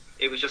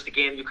it was just a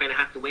game you kind of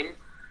had to win.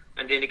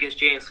 And then against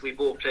Gents we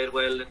both played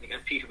well,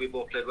 and Peter we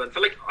both played well.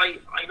 So like, I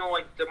know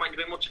there might have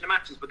been much in the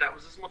matches, but that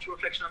was as much a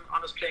reflection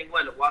on us playing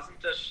well. It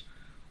wasn't that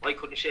I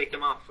couldn't shake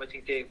them off. I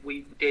think they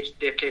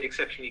played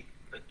exceptionally.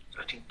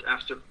 I think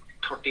after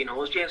 13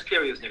 holes, James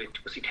Cleary was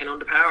he 10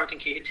 under par? I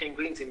think he hit 10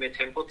 greens, he made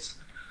 10 putts.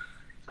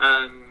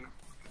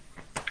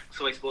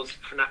 So I suppose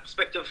from that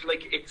perspective,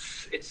 like,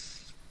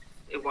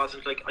 it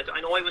wasn't like,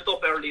 I know I went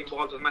up early in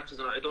balls of matches,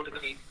 and I don't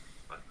think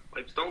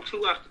I was down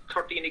 2 after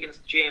 13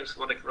 against James,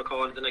 what I can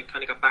recall, and then I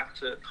kind of got back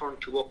to turn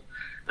 2 up,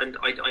 and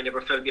I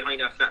never fell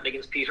behind after that. And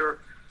against Peter,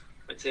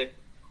 I'd say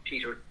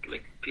Peter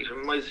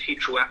he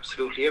threw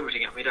absolutely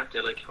everything at me that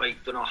day. Like, I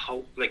don't know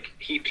how, like,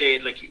 he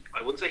played like,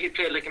 I wouldn't say he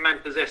played like a man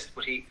possessed,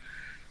 but he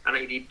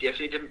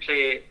definitely didn't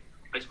play,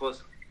 I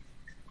suppose,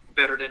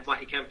 better than what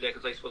he can play,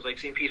 because I suppose I've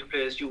seen Peter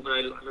play as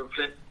juvenile. I remember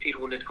playing Peter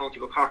won the county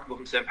of Cork above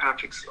in St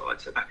Patrick's, so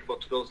I'd say back in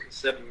about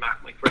 2007,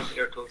 my correct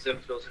year,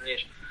 2007,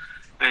 2008,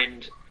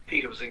 and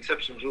Peter was an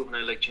exceptional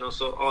juvenile, like, you know.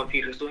 So all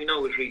Peter's doing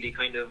now is really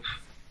kind of,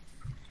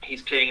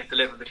 he's playing at the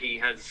level that he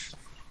has,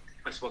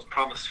 I suppose,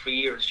 promised for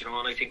years, you know.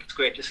 And I think it's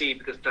great to see,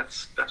 because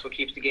that's what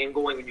keeps the game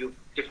going, when you have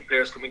different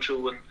players coming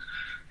through, and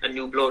and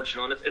new blood, you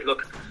know. And it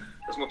look,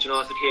 as much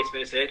as it hates me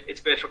to say it,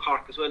 it's better for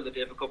Cork as well that they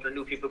have a couple of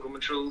new people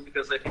coming through,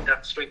 because I think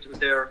that strengthens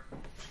their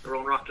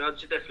own rock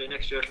lads. Definitely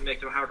next year it'll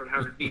make them harder and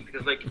harder to beat,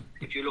 because like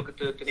if you look at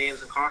the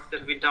names in Cork that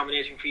have been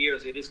dominating for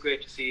years, it is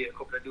great to see a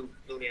couple of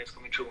new names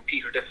coming through, and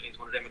Peter definitely is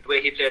one of them. And the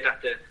way he played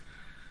that,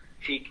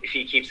 if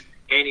he keeps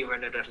anywhere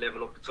near that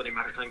level up, it's only a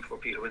matter of time before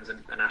Peter wins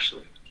a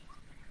national.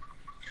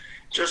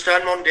 Just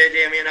on Monday,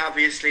 Damien,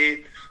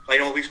 obviously, I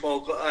know we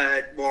spoke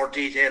more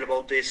detail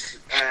about this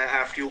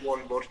after you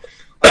won, but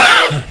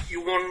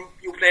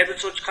you played with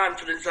such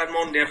confidence on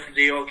Monday for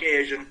the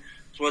occasion.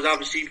 So it was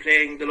obviously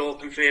playing the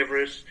local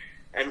favourite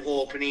and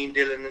hoping Ian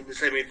Dillon in the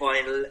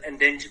semi-final, and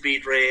then to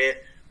beat Ray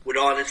with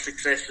all his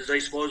successes. I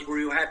suppose, were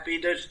you happy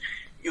that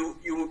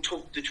you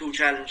took the two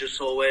challenges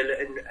so well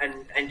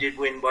and did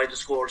win by the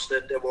scores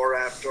that they were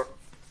after?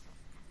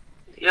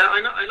 Yeah,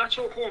 I'm not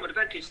sure home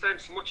advantage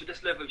stands so much at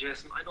this level,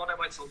 Jason. I know that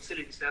might sound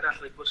silly to say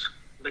that, but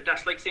like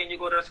that's like saying you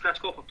go to a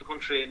scratch cup up the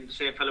country and the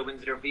same fellow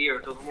wins it every year.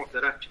 It doesn't work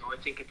like that, you know.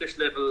 I think at this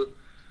level,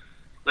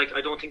 like, I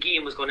don't think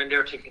Ian was going in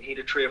there thinking he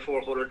had a 3 or 4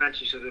 hole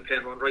advantage as we were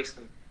playing around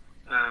Ryston.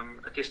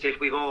 At this stage,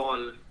 we've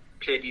all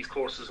played these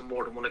courses on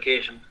more than one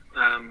occasion.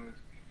 Now,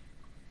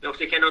 if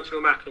they came down to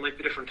a mark, it might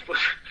be different,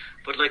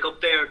 but like up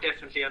there,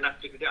 definitely on that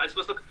particular day. I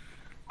suppose, look,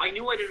 I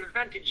knew I had an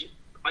advantage.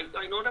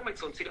 I know that might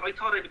sound silly. I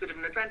thought I had a bit of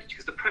an advantage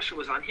because the pressure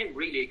was on him,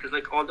 really. Because,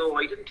 like, although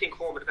I didn't think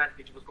home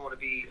advantage was going to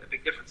be a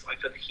big difference, I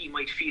felt he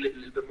might feel it a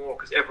little bit more,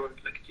 because everyone,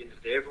 like, at the end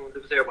of the day, everyone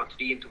that was there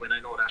wanted Ian to win. I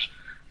know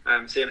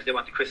that. Same as they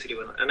wanted Chrissie to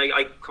win, and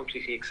I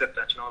completely accept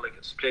that. You know, like,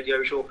 it's played the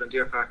Irish Open in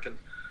Deerpark, and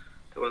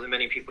there wasn't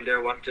many people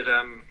there wanted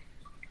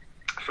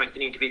Frank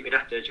Deneen to beat me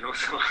that day. You know,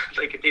 so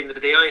like at the end of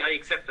the day, I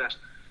accept that.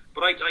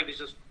 But I was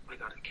just, I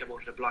came out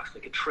of the blocks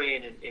like a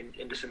train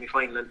in the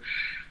semi-final, and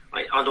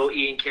although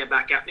Ian came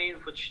back at me,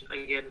 which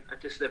again at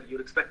this level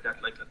you'd expect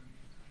that, like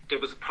there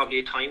was probably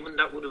a time when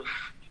that would have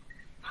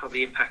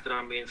probably impacted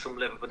on me in some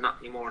level, but not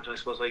anymore. And I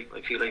suppose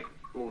I feel I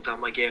moved on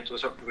my game to a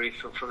certain degree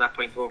from that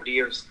point over the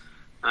years.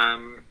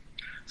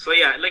 So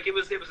yeah, like it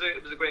was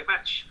a great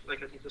match.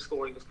 Like I think the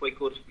scoring was quite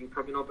good. You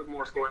probably know a bit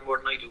more scoring more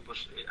than I do, but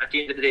at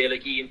the end of the day,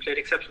 like Ian played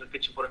exceptional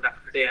pitch and put in that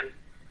for the day, and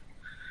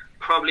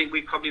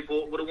we probably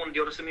both would have won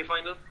the other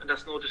semi-final, and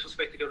that's no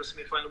disrespect to the other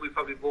semi-final. We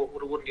probably both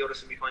would have won the other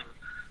semi-final.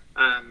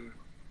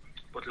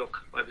 But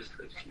look,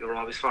 you're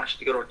always fortunate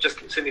to get out.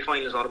 Just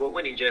semi-final is all about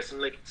winning, Jason.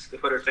 Like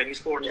whether it's any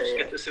sport, just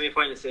get to the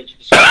semi-final stage.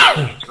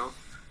 You know,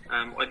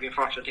 I've been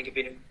fortunate. I think I've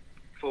been in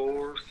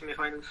 4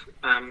 semi-finals,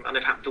 and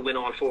I've happened to win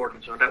all 4 of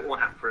them. You know, that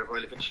won't happen forever.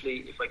 I'll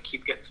eventually, if I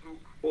keep getting them,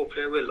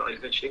 hopefully I will. I'm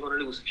eventually going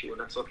to lose a few,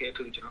 and that's okay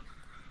too. You know.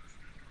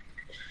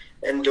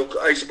 And look,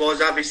 I suppose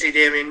obviously,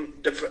 Damien,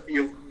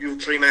 you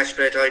 3 match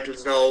play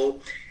titles now.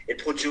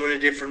 It puts you in a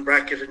different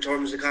bracket in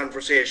terms of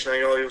conversation. I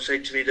know you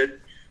said to me that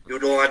you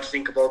don't want to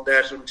think about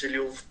that until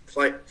you've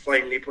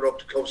finally put up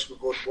the clubs for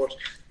good. But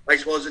I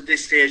suppose at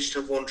this stage, to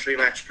have won 3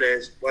 match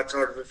plays, what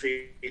sort of a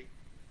feeling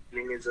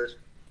is it?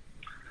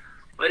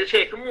 I'd have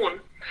taken 1.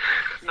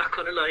 Not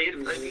going to lie,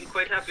 I'd be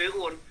quite happy with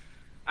 1.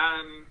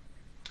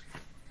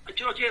 Do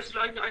you know, Jason,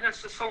 I that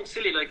sounds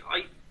silly. Like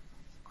I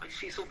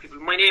see some people.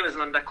 My name isn't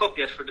on that cup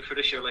yet for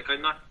this year. Like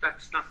I'm not.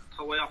 That's not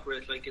how I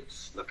operate. Like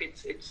it's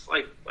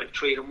I've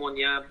 3 of them won,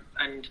 yeah,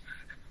 and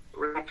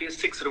roughly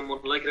 6 of them won.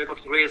 Like I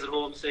put Ray's at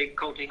home, say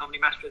counting how many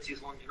match plays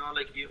he's won. You know,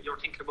 like you're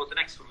thinking about the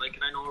next one. Like,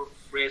 and I know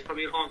Ray's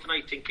probably at home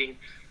tonight thinking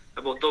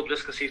about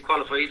Douglas because he's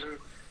qualified, and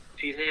if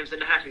his name's in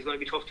the hat, he's going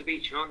to be tough to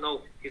beat. You know,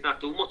 no, he's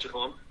not doing much at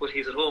home, but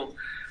he's at home,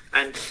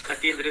 and at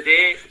the end of the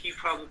day, he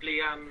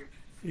probably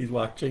he's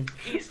watching.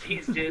 He's the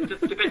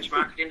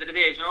benchmark at the end of the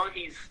day. You know,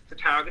 the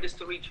target is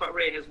to reach what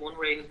Ray has won.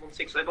 Ray has won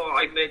 6. I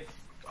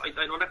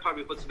know that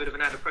probably puts a bit of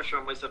an added pressure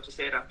on myself to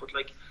say that, but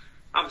like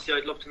obviously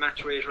I'd love to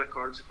match Ray's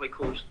records if I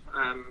could.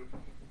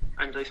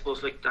 And I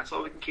suppose like that's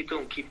all we can keep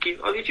doing.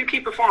 If you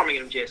keep performing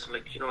in them, Jason,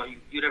 like you know,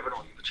 you never know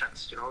you have a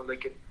chance. You know,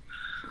 like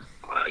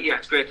yeah,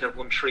 it's great to have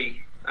won 3.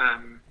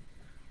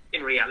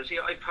 In reality,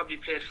 I probably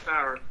played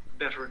far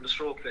better in the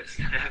stroke plays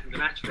than I have in the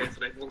match plays,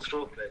 and I've won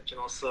stroke plays. You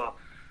know, so.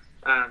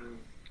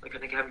 Like I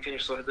think I haven't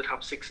finished, so I had the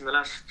top 6 in the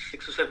last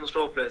 6 or 7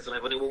 stroke plays, and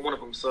I've only won 1 of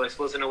them. So I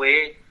suppose in a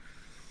way,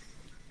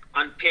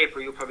 on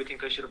paper, you probably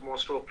think I should have more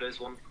stroke plays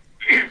won.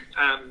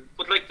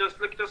 But like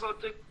there's all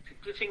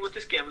the thing with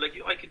this game. Like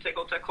I could take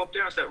out that cup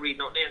there and start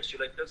reading out names to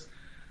you. Like there's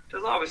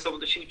always someone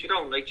to shoot you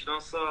down. Like you know,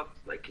 so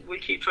like we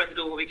keep trying to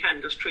do what we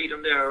can. There's 3 of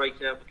them there, right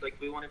there. But like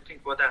we won't even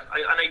think about that.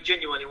 I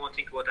genuinely won't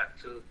think about that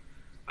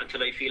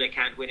until I feel I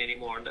can't win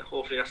anymore, and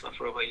hopefully that's not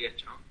for a while yet.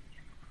 You know.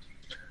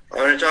 I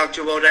want to talk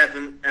to you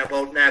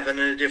about Navan and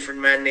a different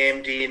man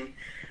named Dean.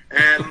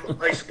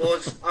 I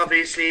suppose,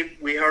 obviously,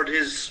 we heard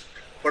his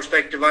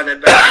perspective on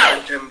it back in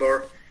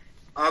September.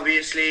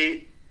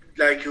 Obviously,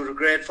 like you had a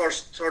great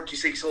first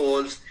 36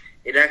 holes.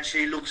 It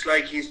actually looks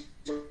like he's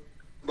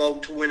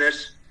about to win it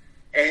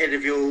ahead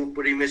of you,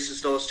 but he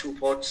misses those 2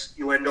 putts.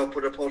 You end up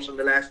with a putt on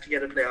the last to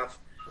get a playoff.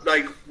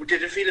 Like,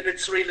 did it feel a bit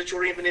surreal that you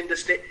were even in the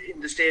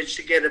stage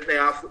to get a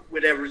playoff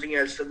with everything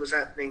else that was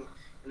happening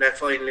in that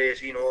final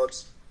 18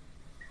 holes?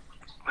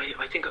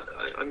 I think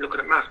I'm looking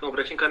at Mark now, but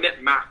I think I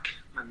met Mark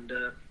and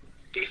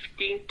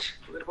 15th.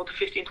 About the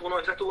 15th one.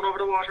 Is that the one over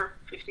the water?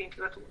 15th,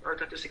 or is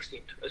that the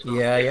 16th?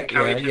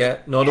 Yeah.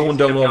 No, the one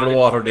down over the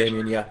water,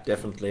 Damien. Yeah,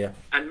 definitely. Yeah.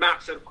 And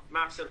Mark said,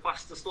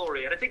 "What's the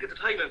story?" And I think at the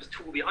time I was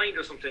 2 behind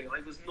or something.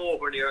 I was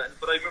nowhere near,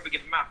 but I remember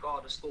giving Mark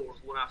all the scores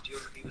one after the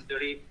other. He was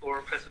very more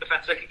impressed with the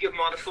fact that I could give him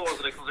all the scores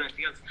and I covered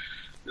anything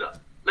else.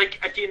 Like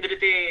at the end of the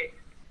day,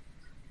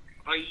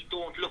 I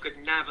don't look at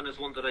Navan as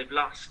one that I've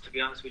lost, to be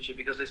honest with you,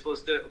 because I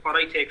suppose what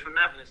I take from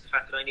Navan is the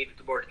fact that I needed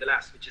to birdie the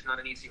last, which is not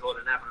an easy hole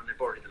in Navan, and I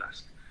birdied the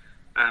last.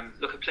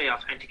 Look at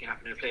playoffs, anything can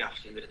happen in a playoff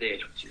at the end of the day.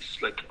 It's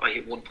just like I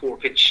hit one poor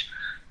pitch,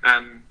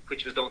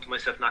 which was down to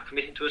myself not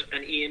committing to it,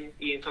 and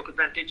Ian took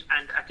advantage,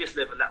 and at this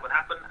level that would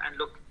happen. And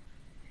look,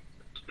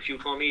 if you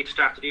told me at the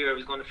start of the year I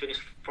was going to finish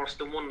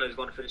first in one, I was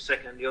going to finish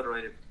second in the other,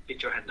 I'd have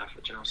bit your head off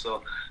it,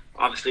 So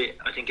obviously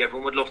I think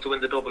everyone would love to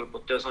win the double,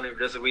 but there's a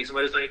reason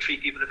why there's only 3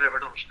 people have ever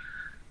done it.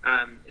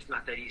 It's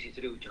not that easy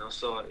to do,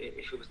 So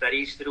if it was that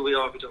easy to do, we'd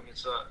all be doing it.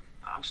 So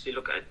obviously,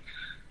 look at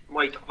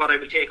what I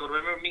will take on. I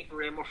remember meeting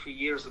Ray Murphy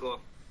years ago.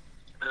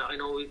 I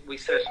know we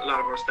set a lot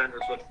of our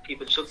standards, but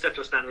people should set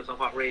their standards on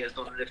what Ray has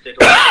done, and if they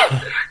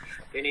don't,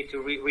 they need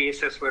to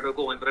reassess where they're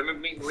going. But I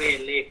remember meeting Ray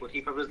in Lakewood.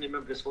 He probably doesn't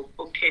remember this,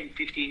 about 10,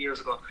 15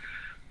 years ago.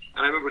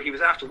 And I remember he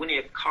was after winning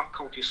a Cork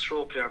County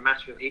stroke player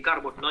match. He got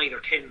about 9 or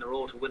 10 in a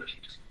row to win it. He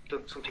just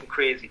done something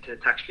crazy to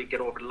actually get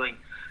over the line.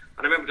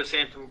 And I remember just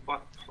saying to him,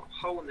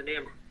 how in the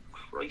name of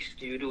Christ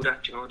do you do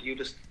that? Do you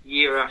just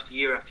year after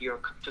year after year,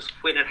 just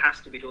when it has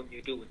to be done,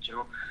 you do it,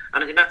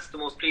 And I think that's the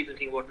most pleasing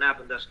thing about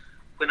Navan, that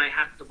when I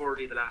had to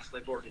birdie the last, I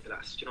birdied the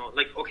last.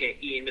 Like, okay,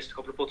 Ian missed a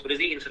couple of putts, but as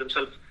Ian said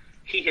himself,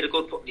 he hit a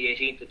good putt in the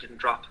 18th that didn't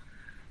drop.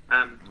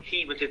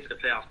 He went into the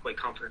playoff quite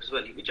confident as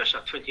well. He just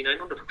shot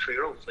 29 under for 3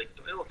 rounds. Like,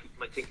 people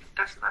might think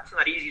that's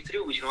not easy to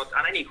do,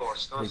 on any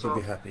course. He could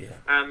be happy,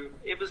 yeah.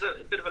 It was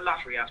a bit of a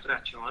lottery after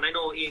that, And I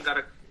know Ian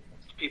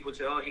people would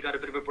say, he got a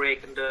bit of a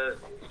break in the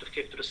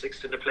 5th or the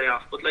 6th in the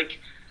playoff, but like,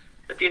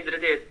 at the end of the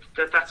day,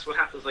 that's what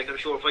happens. Like, I'm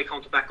sure if I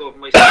count it back over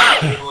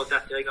myself,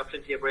 that day I got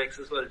plenty of breaks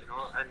as well,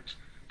 and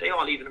they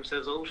all even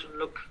themselves out. And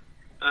look,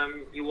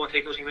 you won't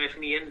take nothing away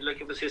from Ian.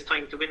 Like, it was his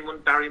time to win one.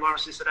 Barry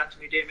Morrissey said that to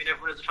me. Damien,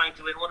 everyone has a time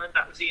to win one, and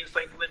that was Ian's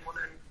time to win one.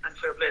 And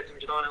fair play to him,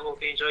 and I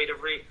hope he enjoyed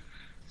every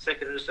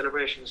second of the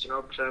celebrations,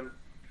 But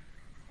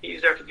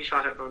he's there to be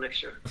shot at now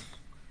next year.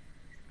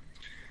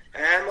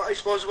 I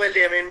suppose, well,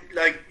 Damien,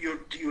 like you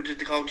did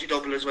the county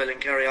double as well in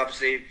Kerry,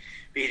 obviously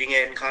beating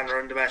Aidan Connor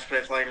in the match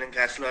play final in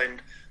Castle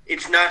Island.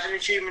 It's not an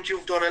achievement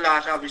you've done a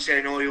lot, obviously.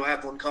 I know you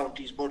have won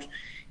counties, but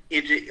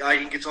I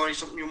think it's only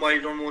something you might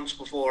have done once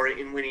before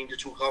in winning the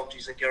 2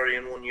 counties in Kerry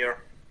in 1 year.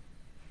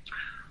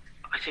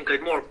 I think I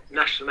had more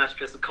national match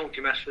plays than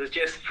county match plays,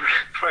 Jason,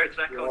 prior to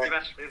that county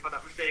match play, if I'm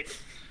not mistaken.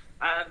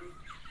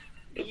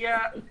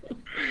 Yeah,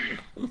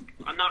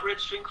 I'm not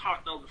registering Cork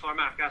now before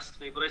Mark asked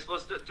me, but I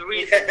suppose the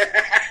reason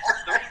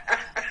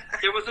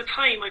there was a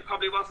time I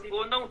probably wasn't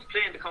going down to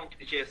play in the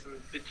county, Jason,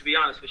 to be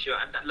honest with you,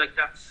 and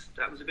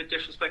that was a bit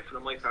disrespectful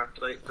on my part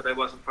that I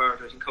wasn't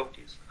prioritising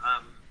counties.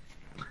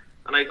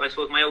 And I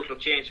suppose my outlook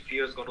changed a few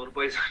years ago. The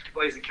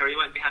boys in Kerry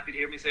might be happy to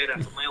hear me say that,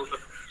 but my outlook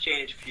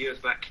changed a few years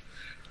back,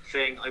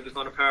 saying I was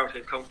going to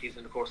prioritise counties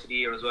in the course of the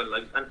year as well.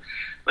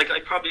 I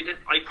probably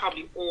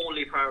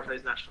only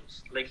prioritised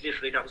nationals. Like,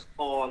 literally, that was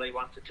all I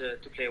wanted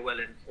to play well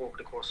in over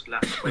the course of the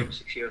last 5 or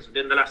 6 years. And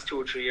then the last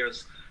 2 or 3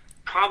 years,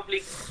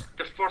 probably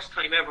the first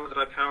time ever that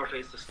I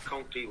prioritised this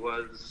county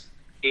was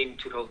in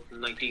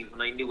 2019,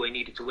 when I knew I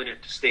needed to win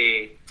it to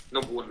stay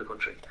number 1 in the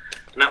country.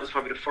 And that was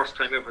probably the first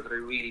time ever that I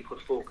really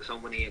put focus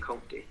on winning a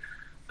county.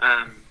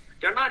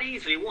 They're not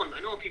easily won. I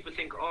know people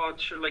think, I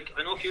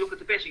know if you look at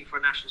the betting for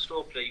a national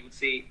stroke play, you would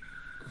see,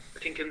 I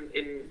think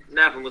in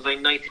Navan was like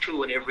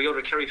 92 and every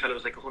other Kerry fellow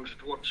was like 100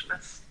 to 1.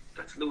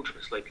 That's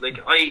ludicrous. Like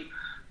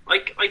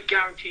I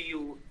guarantee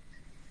you,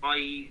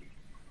 I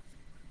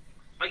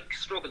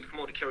struggled to come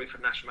out of Kerry for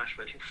the national match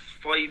play. I think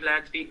 5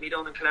 lads beat me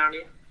down in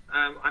Killarney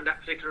on that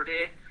particular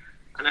day.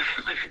 And I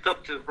went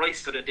up to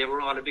Ryston and they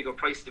were all a bigger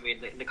price to me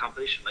in the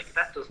competition. Like,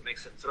 that doesn't make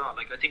sense at all.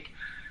 Like, I think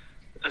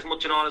as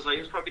much and all as I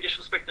was probably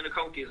disrespecting the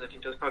counties, I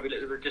think there was probably a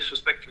little bit of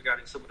disrespect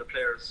regarding some of the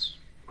players.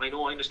 I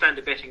understand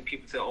the betting.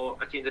 People say,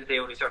 at the end of the day,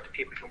 only certain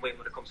people can win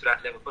when it comes to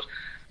that level. But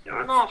there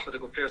are an awful lot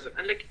of good players.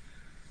 And, like,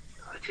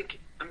 I think,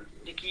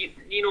 like,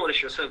 you know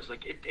this yourselves,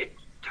 like,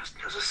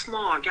 there's a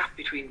small gap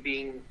between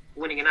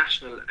winning a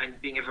national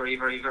and being a very,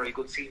 very, very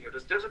good senior.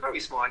 There's a very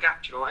small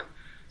gap, and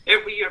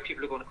every year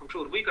people are going to come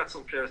through it. We've got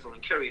some players down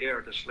in Kerry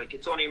there that, like,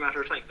 it's only a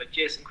matter of time. Like,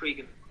 Jason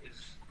Cregan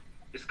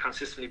is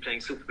consistently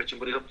playing super pitching,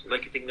 but he's up to,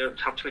 like, I think they're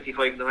top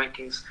 25 in the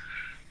rankings.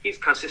 He's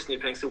consistently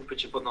playing super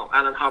pitching, but no,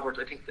 Alan Hobbart,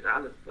 I think that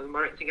Alan, am I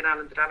right thinking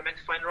Alan, did Alan make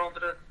the final round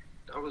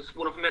or was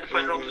one of them made the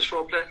final round of the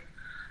stroke play?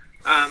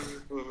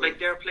 Like,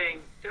 they're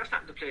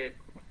starting to play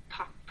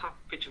top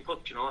pitch and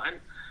putt, and,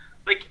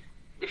 like,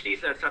 if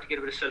these lads start to get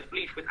a bit of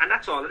self-belief, and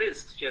that's all it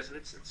is, Jason,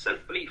 it's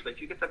self-belief. Like,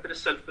 you get that bit of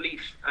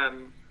self-belief,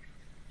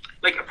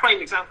 like a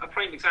prime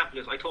example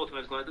is, I told him I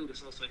was going to do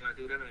this, and so I'm going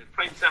to do it anyway. A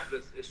prime example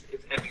is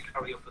Evan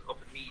Curry up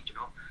in Mead,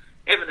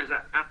 Evan has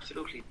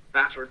absolutely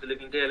battered the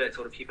living daylights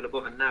out of people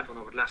above in Navan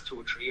over the last 2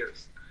 or 3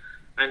 years.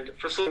 And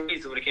for some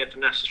reason, when it came to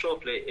national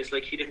stroke play, it's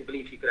like he didn't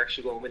believe he could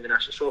actually go and win the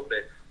national stroke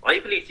play. I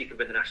believed he could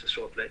win the national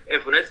stroke play.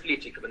 Everyone else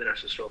believed he could win the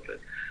national stroke play.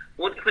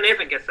 When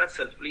Evan gets that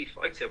self-belief,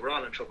 I'd say we're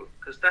all in trouble,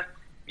 because that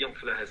young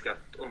fella has got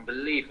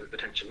unbelievable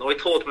potential. Now, I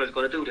told him I was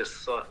going to do this,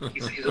 so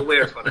he's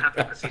aware it's going to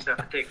happen, because he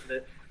started taking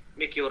the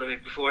mickey out of me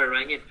before I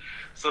rang in.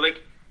 So,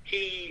 like,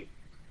 he's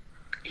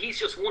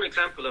just one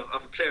example of a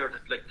player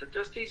that, like,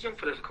 just these young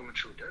fellas are coming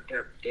through.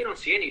 They don't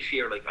see any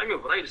fear. Like, I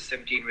remember when I was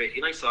 17 or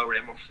 18, I saw Ray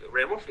Murphy.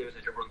 Ray Murphy was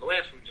never running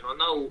away from him. You know,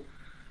 now,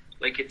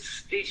 like,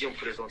 it's these young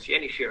fellas don't see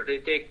any fear.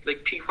 They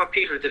like what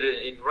Peter did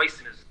in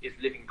Ryston is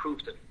living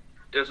proof that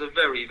there's a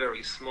very,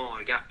 very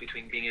small gap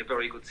between being a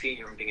very good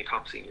senior and being a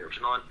top senior.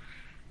 You know, and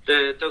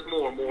there's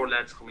more and more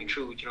lads coming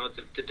through. You know,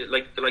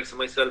 like the likes of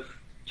myself,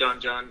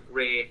 John,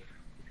 Ray.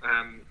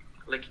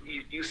 Like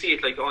you see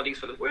it, like all these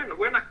fellas.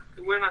 We're not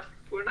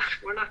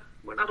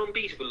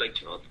unbeatable.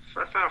 Like, you know,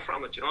 far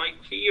from it. You know,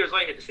 for years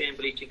I had the same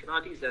belief, thinking,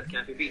 these lads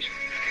can't be beat.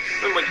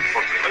 Remember my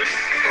first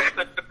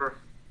ever,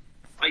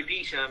 I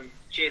beat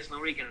Jason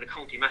O'Regan in the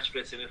county match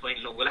play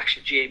semi-final. Well,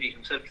 actually, Jay beat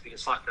himself because he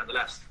was soccer on the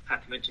last.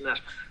 Had to mention that.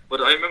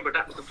 But I remember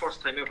that was the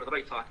first time ever that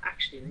I thought,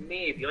 actually,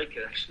 maybe I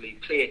could actually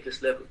play at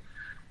this level.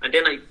 And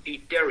then I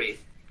beat Derry,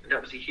 and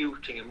that was a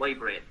huge thing in my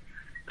brain.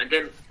 And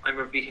then I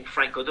remember beating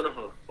Frank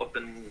O'Donoghue up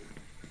in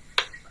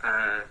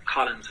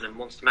Collins in a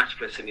Munster match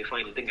play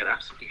semi-final. Didn't get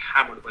absolutely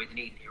hammered by the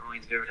knee in your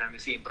eyes every time you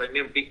see him. But I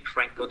remember beating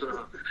Frank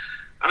O'Donoghue.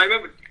 And I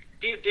remember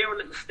they were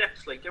little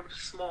steps, like, they were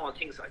just small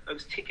things. I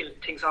was ticking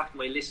things off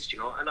my list, you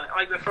know. And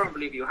I firmly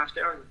believe you have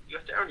to earn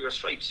your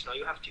stripes, you know.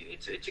 You have to.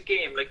 It's a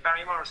game. Like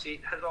Barry Morrissey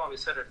has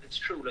always said it. It's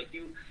true. Like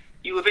you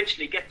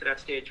eventually get to that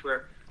stage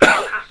where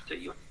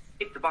you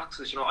tick the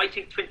boxes, you know. I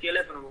think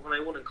 2011 when I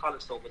won in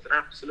Collinstone was an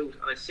absolute,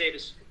 and I say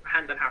this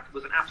hand on heart,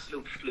 was an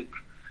absolute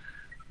fluke.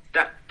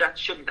 That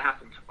shouldn't have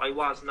happened. I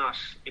was not,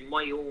 in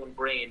my own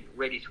brain,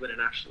 ready to win a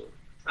national.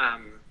 I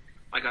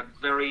got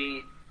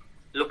very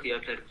lucky. I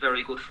played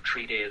very good for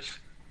 3 days,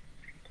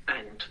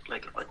 and,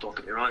 like, I don't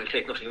get me wrong, I'll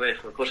take nothing away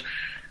from it, but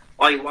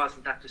I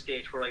wasn't at the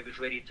stage where I was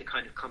ready to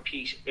kind of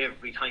compete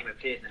every time I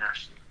played in the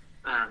national.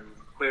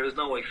 Whereas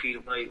now I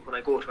feel when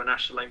I go to a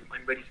national,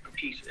 I'm ready to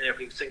compete in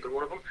every single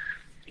one of them.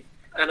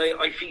 And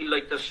I feel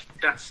like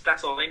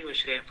that's all anyone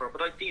should aim for.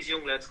 But these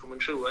young lads coming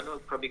through, I know they'll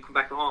probably come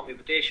back and haunt me,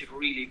 but they should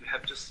really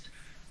have just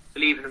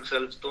believe in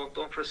themselves.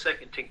 Don't for a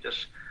second think that,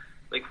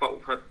 like,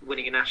 what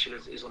winning a national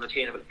is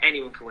unattainable.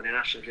 Anyone can win a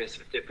national race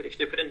if they put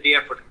in the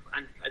effort.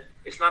 And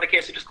it's not a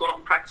case of just going out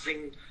and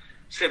practicing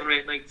 7 or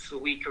 8 nights a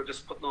week, or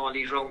just putting all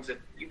these rounds in.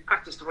 You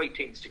practice the right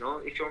things, you know.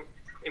 If you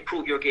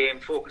improve your game,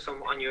 focus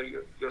on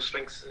your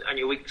strengths and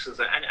your weaknesses,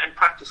 and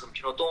practice them.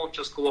 You know, don't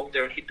just go up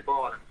there and hit the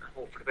ball and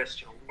hope for the best.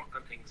 You know, work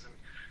on things. And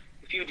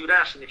if you do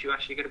that, and if you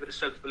actually get a bit of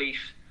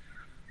self-belief,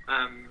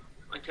 I'm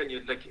telling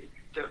you, like,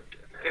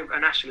 a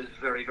national is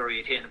very, very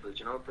attainable.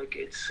 You know, like,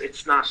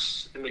 it's not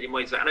a million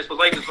miles away. And I suppose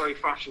I was very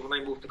fortunate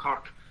when I moved to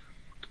Cork.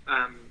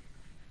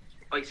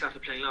 I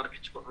started playing a lot of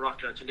pitch and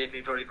rock lads, and they've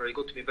been very, very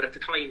good to me. But at the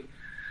time,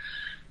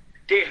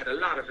 they had a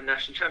lot of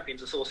national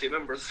champions associate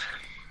members.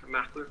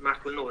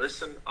 Mark will know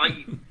this, and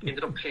I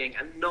ended up playing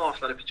an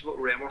awful lot of pitch with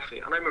Ray Murphy.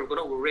 And I remember going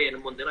over with Ray on a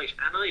Monday night,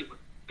 and I would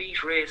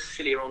beat Ray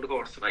silly around the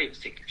course, and I was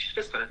thinking,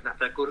 this fella's not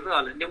that good at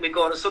all. And then we'd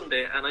go on a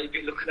Sunday, and I'd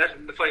be looking at him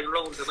in the final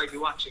rounds, and I'd be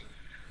watching,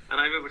 and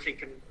I remember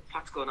thinking,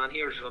 what's going on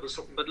here? There's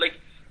something. But, like,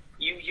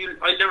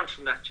 I learned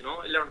from that, you know.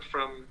 I learned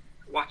from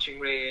watching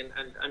Ray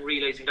and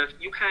realising that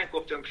you can't go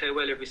up there and play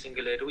well every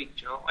single day of the week,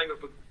 you know. I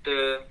remember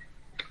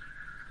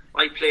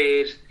I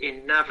played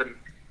in Navan,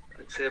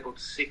 I'd say about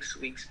 6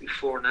 weeks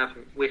before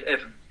Navan, with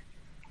Evan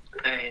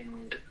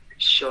and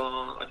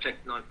Shaw. I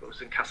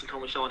was in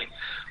Castleton with Shawnee,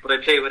 but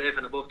I played with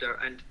Evan above there,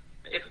 and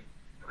Evan,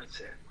 I'd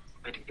say,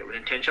 I think they were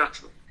within 10 shots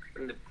of him,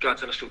 and the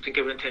God's honest truth, I think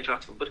they were within 10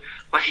 shots of him. But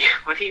what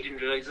he didn't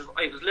realise is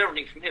I was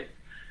learning from him.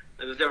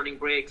 I was learning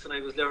breaks, and I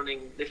was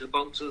learning little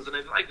bounces, and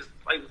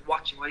I was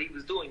watching what he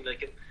was doing.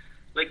 Like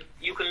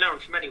you can learn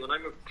from anyone. I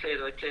remember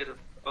I played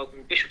out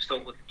in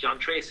Bishopstown with John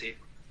Tracy,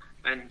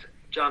 and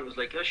John was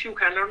like, you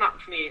can't learn nothing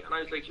from me. And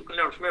I was like, you can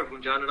learn from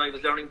everyone, John. And I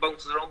was learning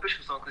bounces around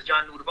Bishopstown because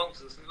John knew the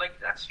bounces. And, like,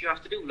 that's what you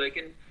have to do. Like,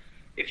 and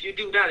if you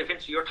do that,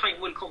 eventually your time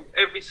will come.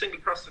 Every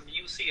single person,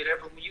 you see it,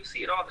 everyone, you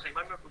see it all the time.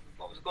 I remember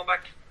I was going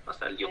back, what's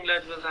that young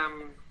lad was,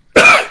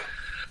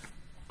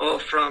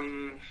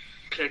 from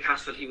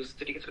Claycastle.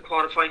 Did he get to the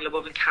quarter final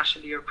above in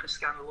Cashel, or Chris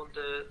Scannell won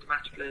the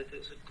match play?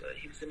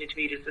 He was an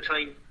intermediate at the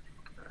time.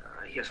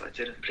 Yes, I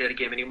didn't play the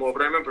game anymore,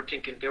 but I remember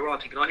thinking, they were all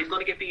thinking, he's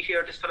going to get beat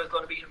here, this fella's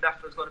going to beat him, that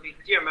fella's going to beat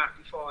him. Deerpark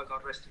before I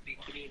got arrested beat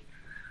Benin.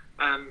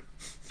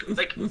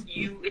 Like,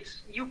 you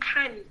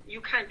can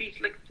beat,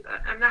 like,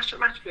 a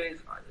national match play.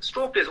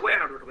 Stroke play is way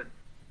harder to win.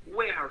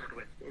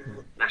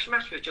 Mm-hmm. National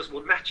match play is just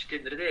one match at the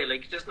end of the day.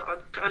 Like, just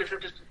not,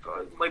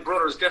 my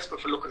brother's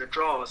desperate for looking at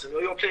draws, and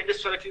you're playing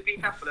this fella if you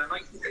beat that fella,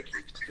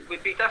 and we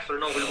beat that fella,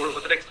 no, we'll worry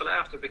about the next fella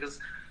after, because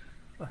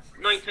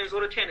 9 times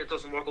out of 10 it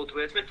doesn't work out the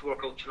way it's meant to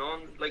work out, you know.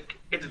 And, like,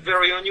 it's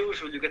very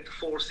unusual you get the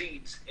 4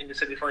 seeds in the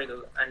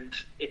semi-final, and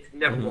it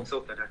never works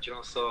out like that, you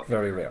know. So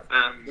very rare.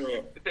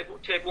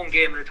 Take one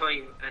game at a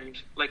time, and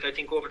like I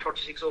think over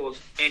 36 holes,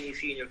 any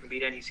senior can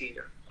beat any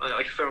senior.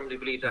 I firmly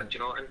believe that, you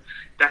know, and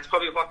that's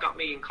probably what got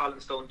me in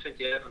Collinstown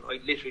 2011. I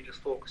literally just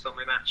focused on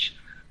my match,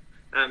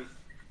 and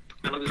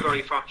I was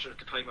very fortunate at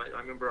the time. I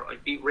remember I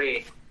beat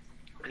Ray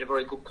in a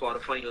very good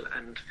quarter-final,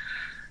 and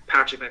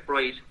Patrick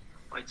McBride,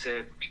 I'd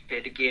say,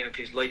 played the game of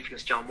his life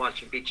against John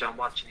Walsh and beat John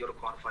Walsh in the other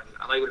quarter-final,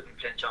 and I would have been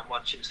playing John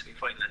Walsh in the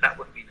semi-final, and that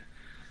would have been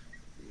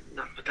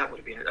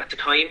at the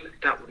time,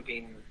 that would have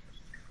been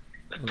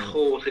a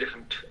totally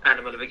different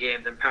animal of a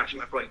game than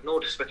Patrick McBride. No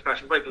disrespect to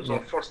Patrick McBride, but it was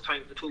our first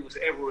time the two was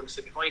ever in the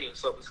semi-final,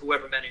 so it was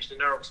whoever managed the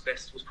nerves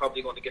best was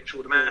probably going to get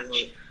through the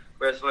match.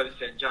 Whereas if I was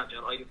playing John,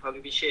 I'd have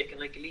probably been shaking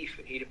like a leaf,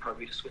 and he'd have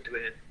probably just went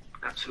away and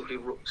absolutely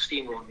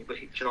steamrolled me.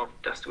 But you know,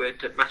 that's the way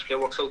the match play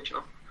works out, you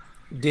know.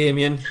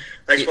 Damien,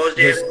 I suppose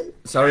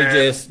sorry,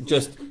 Jace.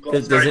 Just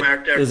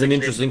there's an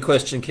interesting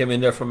question came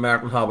in there from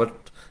Martin Hobbit.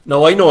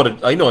 No, I know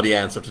the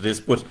answer to this,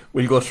 but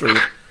we'll go through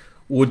it.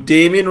 Would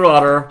Damien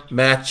rather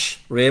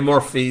match Ray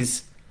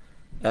Murphy's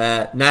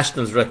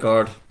nationals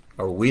record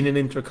or win an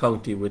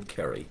intercounty with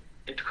Kerry?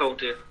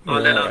 Intercounty.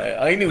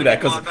 I knew that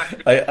because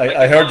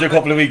I heard you a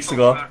couple of weeks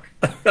ago.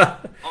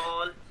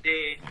 All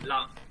day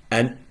long.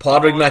 And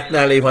Padraig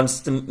McNally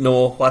wants to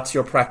know, what's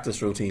your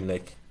practice routine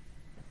like?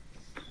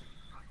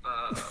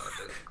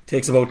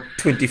 Takes about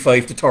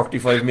 25 to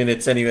 35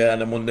 minutes anyway on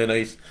a Monday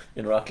night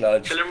in Rock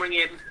Lodge. Tell him ring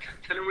Aidan.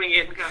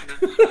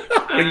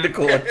 Ring the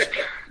coach.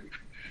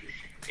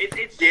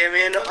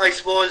 Damien, I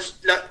suppose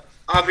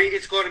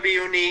it's going to be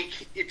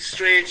unique. It's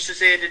strange to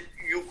say that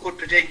you could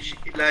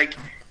potentially, like,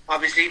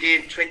 obviously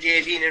the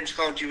 2018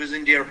 Inter-County was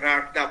in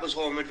Deerpark. That was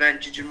home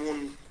advantage in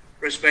one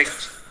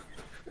respect.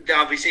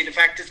 Obviously the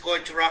fact it's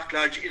going to Rock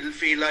Lodge, it'll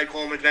feel like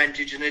home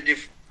advantage in a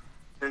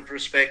different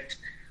respect.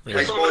 Yeah.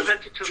 I suppose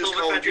just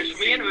how would you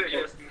feel?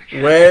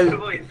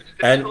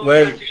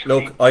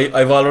 Look,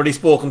 I've already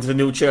spoken to the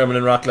new chairman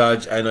in Rock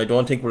Lodge, and I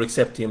don't think we're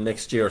accepting him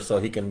next year, so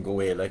he can go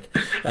away. Like,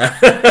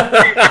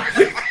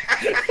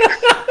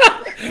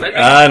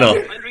 I know.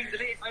 I'll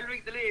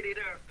ring the lady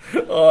there.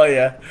 Oh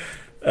yeah.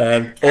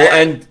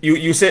 And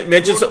you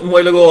mentioned something a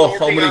while ago.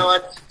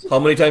 How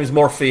many times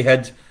Murphy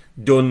had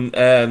done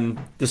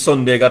the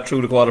Sunday, got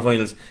through the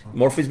quarterfinals?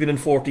 Murphy's been in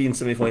 14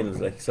 semi-finals,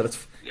 like, so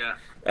that's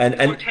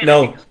And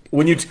now,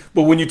 when you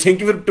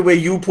think of it the way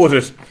you put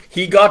it,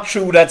 he got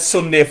through that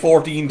Sunday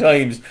 14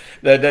 times.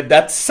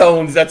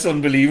 That's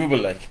unbelievable.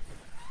 Like,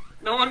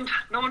 no one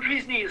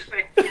trees knees.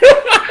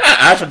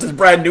 Ashford is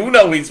brand new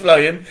now. He's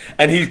flying,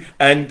 and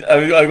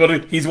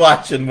he's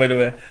watching, by the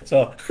way.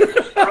 So.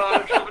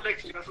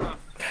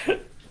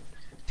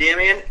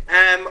 Damien,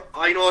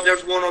 I know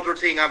there's one other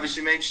thing.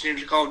 Obviously, mentioning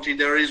the county,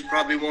 there is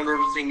probably one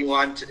other thing you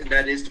want, and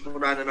that is to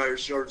put on an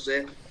Irish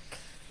jersey.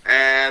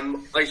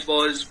 I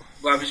suppose.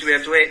 Well, obviously we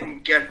have to wait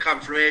and get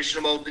confirmation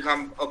about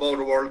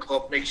the World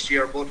Cup next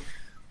year, but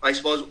I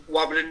suppose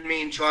what would it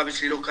mean to,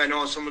 obviously, look, I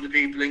know some of the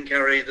people in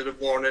Kerry that have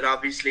worn it,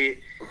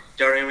 obviously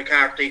Derry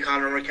McCarthy,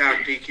 Conor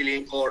McCarthy,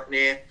 Killian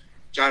Courtney,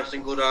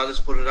 Jonathan Goodall has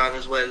put it on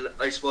as well.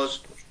 I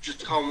suppose,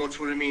 just how much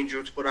would it mean to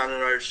you to put on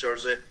an Irish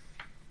jersey?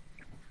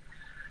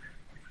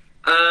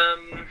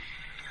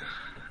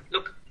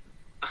 Look,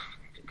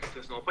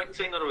 there's no point in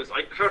saying otherwise.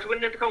 I prefer to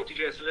win in the county,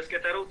 Jay, so let's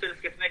get that out there.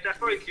 Let's make that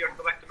very clear and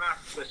go back to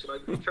Mark's question. I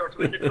prefer to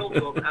win in the county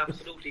over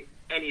absolutely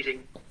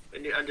anything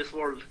in this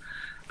world.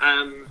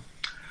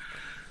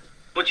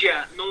 But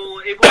yeah, no,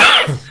 it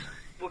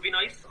would be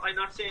nice. I'm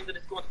not saying that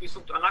it's going to be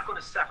something. I'm not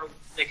going to sat out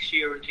next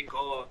year and think,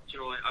 oh, you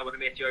know, I want to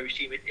make the Irish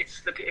team.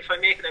 It's like, if I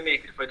make it, I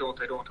make it. If I don't,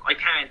 I don't. I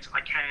can't.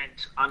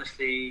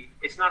 Honestly,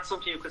 it's not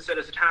something you could set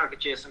as a target,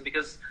 Jason,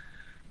 because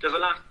there's a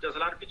lot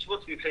of pitch to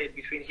be played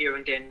between here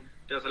and then.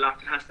 There's a lot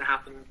that has to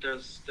happen.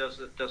 There's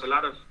a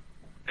lot of,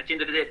 at the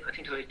end of the day, I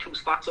think there's only 2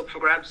 spots up for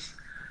grabs.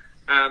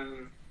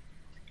 And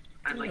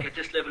like at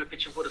this level of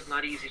pitch and putt, it's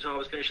not easy to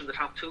always finish in the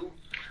top 2.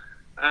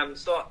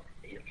 So,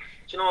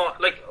 you know,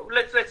 like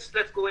let's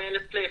go in,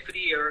 let's play for the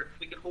year. If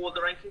we can hold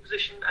the ranking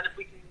position and if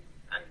we can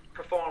and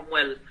perform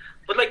well.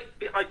 But like,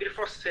 I'd be the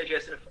first to say,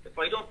 Jason, if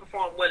I don't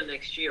perform well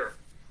next year,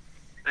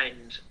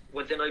 and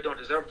well, then I don't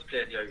deserve to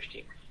play in the Irish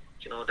team.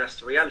 You know, that's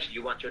the reality.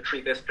 You want your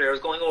 3 best players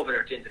going over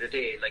there at the end of the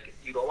day. Like,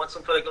 you don't want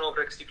some fella going over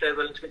there because he played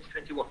well in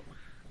 2021.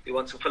 You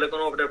want some fella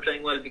going over there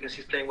playing well because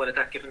he's playing well at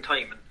that given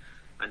time.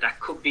 And that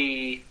could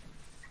be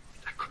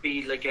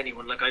like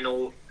anyone. Like, I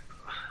know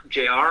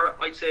JR,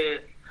 I'd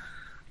say,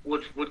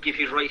 would give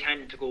his right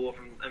hand to go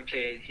over and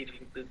play. He'd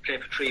been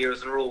playing for 3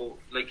 years in a row.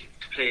 Like,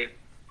 to play,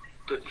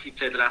 he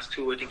played the last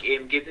 2. I think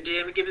Aim Gibbon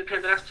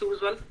played the last 2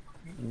 as well.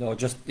 No,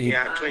 just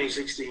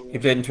 2016. He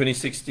played in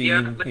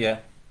 2016. Yeah.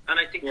 And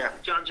I think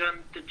John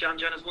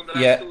has won the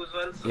last 2 as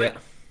well.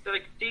 So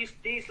like these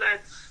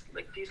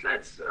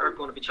lads are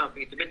going to be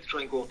chomping at the bit to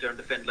try and go out there and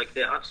defend. Like,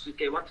 they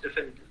want to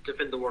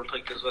defend the world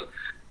title as well.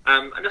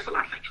 And there's a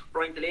lot, like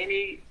Brian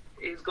Delaney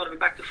is going to be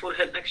back to full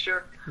health next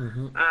year.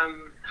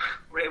 Mm-hmm.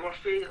 Ray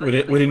Murphy,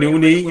 with a new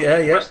knee,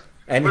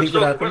 Anything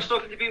could happen. We're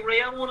struggling to beat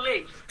Ray on one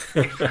leg.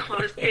 It's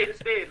on a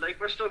spade. Like,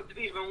 we're struggling to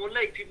beat him on one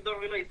leg. People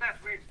don't realise that.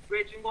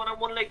 Ray's been going on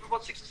one leg for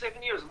about 6 or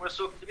 7 years, and we're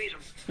struggling to beat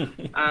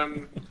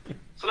him.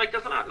 So, like,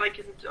 there's a lot.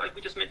 Like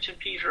we just mentioned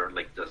Peter.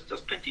 Like,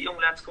 there's plenty of young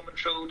lads coming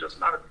through. There's a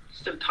lot of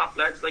still top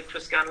lads. Like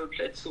Chris Scannell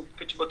played super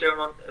pitch and putt there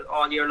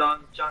all year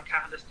long. John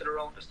Cahill is still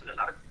around. There's still a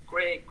lot of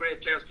great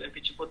players playing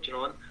pitch and putt, you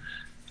know. And,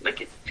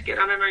 like, to get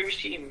on an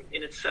Irish team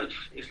in itself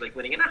is like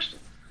winning a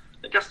national.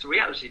 Like, that's the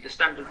reality. The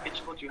standard pitch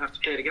and putt you have to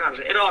play to get on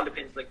it. It all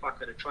depends, like, what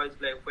kind of trials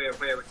play, where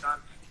it's on.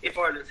 If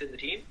Ireland's in the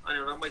team, I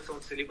know that might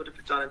sound silly, but if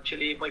it's on in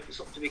Chile, it might be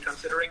something to be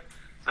considering.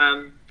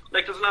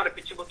 Like, there's a lot of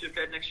pitch and putt to be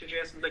played next year,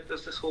 Jason. Like,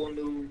 there's this whole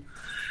new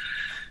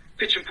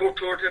pitch and putt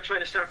tour they're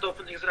trying to start up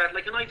and things like that.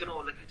 Like, and I don't know,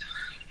 like,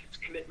 it's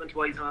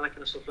commitment-wise and all that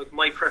kind of stuff. Like,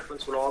 my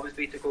preference will always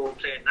be to go and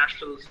play in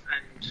nationals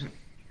and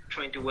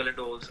try and do well in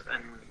those.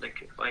 And,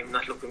 like, I'm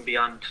not looking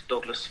beyond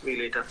Douglas,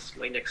 really. That's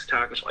my next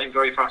target. I'm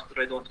very fortunate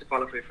that I don't have to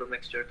qualify for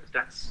next year, because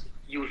that's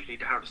usually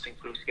the hardest thing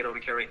for us to get out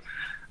of Kerry.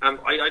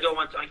 I don't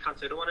want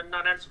to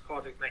not answer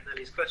Padraig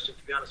McNally's question,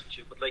 to be honest with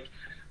you, but, like,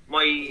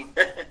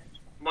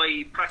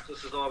 my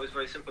practice is always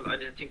very simple. I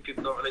think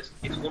people don't realise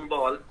it's one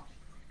ball.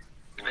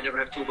 I never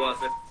have two balls.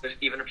 But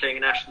even playing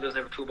in national, there's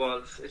never two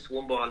balls. It's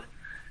one ball.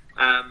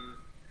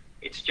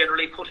 It's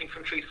generally putting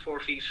from 3 to 4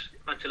 feet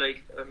until I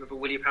remember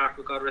Willie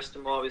Parker, God rest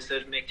him, always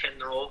said make 10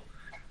 in a row.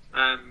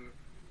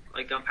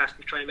 I've gone past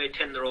me trying to make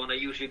 10 in a row, and I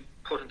usually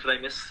put until I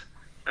miss.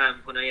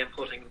 When I am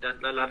putting,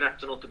 I'll have that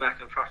done up the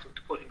back and practice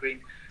to putting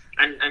green.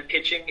 And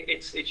pitching,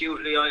 it's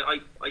usually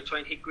I try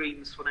and hit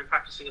greens when I'm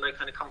practicing, and I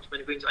kind of count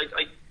many greens.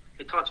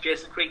 I talked to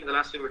Jason Creek in the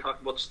last time we were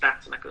talking about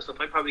stats and that kind of stuff.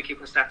 I'm probably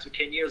keeping stats for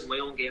 10 years in my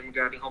own game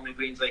regarding how many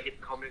greens I hit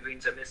and how many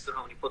greens I missed and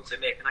how many putts I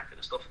make and that kind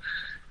of stuff.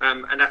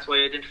 And that's why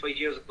I identified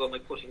years ago my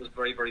putting was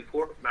very, very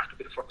poor. Matt will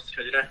be the first to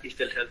tell you that. He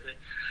still tells me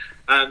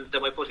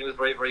that my putting was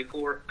very, very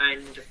poor,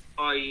 and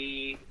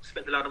I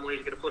spent a lot of money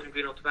to get a putting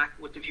green out the back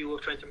with the view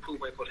of trying to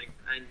improve my putting.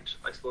 And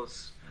I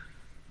suppose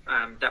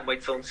that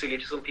might sound silly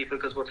to some people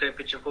because we're playing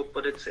pitch and putt,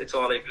 but it's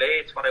all I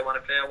play. It's what I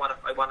want to play. I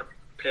want to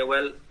play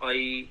well.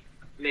 I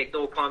make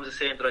no qualms of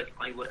saying that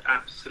I would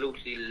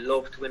absolutely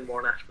love to win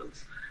more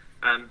nationals,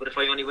 but if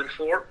I only win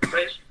 4,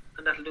 great,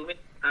 and that'll do me.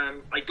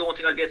 I don't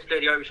think I'll get to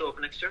play the Irish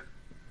Open next year,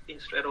 being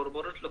straight out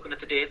about it. Looking at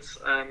the dates,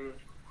 I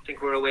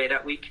think we're away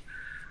that week,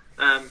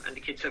 and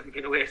the kids haven't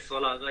been away so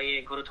long. I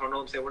ain't going to turn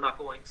around and say we're not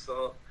going,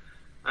 so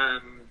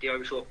the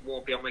Irish Open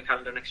won't be on my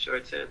calendar next year,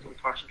 I'd say,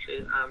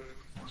 unfortunately.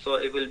 So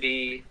it will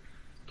be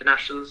the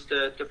nationals,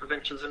 the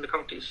provincials and the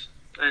counties.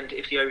 And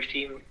if the Irish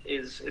team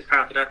is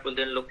part of that, well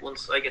then look,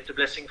 once I get the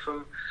blessing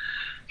from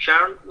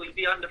Sharon, we'll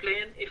be on the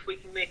plane if we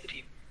can make the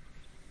team.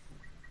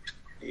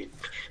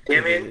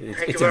 Damien,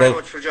 thank you very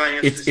much for joining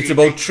us. It's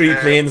about 3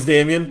 planes,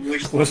 Damien.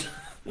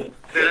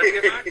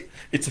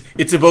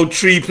 It's about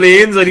 3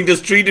 planes. I think there's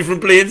 3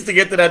 different planes to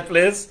get to that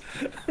place.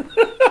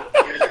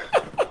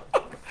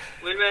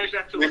 We'll manage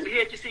that too. The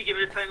HSC give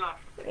it a time off.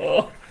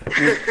 Oh.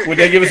 Would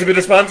they give us a bit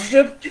of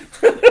sponsorship?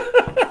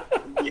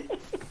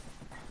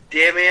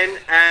 Damien,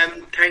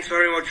 thanks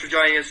very much for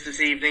joining us this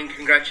evening.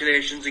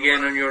 Congratulations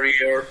again on your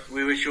year.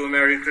 We wish you a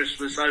Merry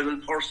Christmas. I will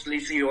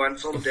personally see you on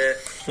Sunday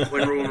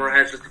when rumour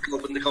has it the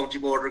club and the county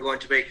board are going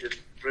to make the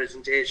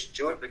presentation.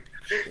 Sure.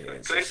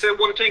 Can I say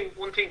one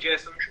thing,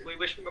 Jason? We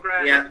wish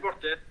McGrath happy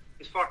birthday.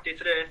 His 40th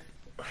today.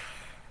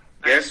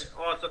 Yes.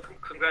 And also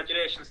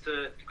congratulations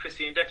to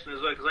Chrissie and Declan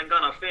as well, because I'm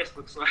gone off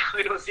Facebook, so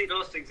I don't see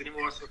those things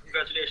anymore. So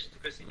congratulations to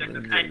Chrissie and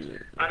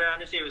Declan, and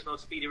on a serious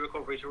note, speedy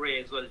recovery to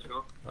Ray as well. You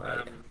know.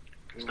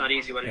 It's not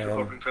easy what he's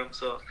recovering from,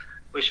 so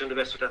wish him the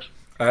best with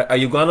that. Are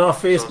you gone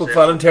off Facebook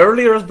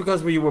voluntarily, or is it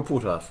because you were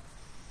put off?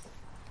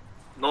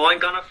 No, I'm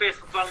gone off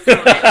Facebook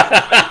voluntarily.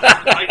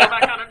 I go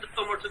back on in the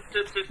summer to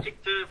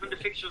when the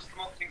fixtures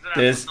come up, things like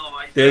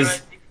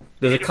that.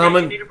 There's a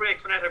comment.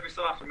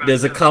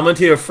 There's a comment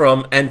here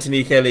from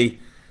Anthony Kelly,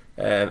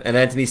 and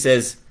Anthony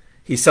says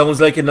he sounds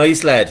like a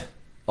nice lad,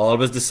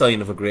 always the sign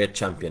of a great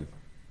champion.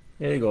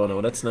 There you go.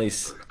 No, that's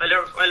nice. I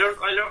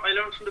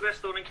learned from the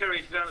best down in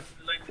Kerry, to be honest,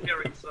 like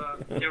Kerry. So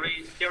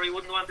Kerry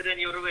wouldn't want it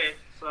any other way.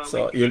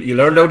 So you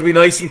learned how to be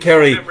nice in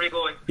Kerry.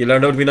 You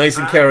learned how to be nice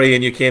in Kerry,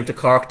 and you came to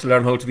Cork to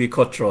learn how to be a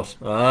cutthroat.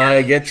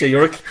 I get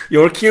you.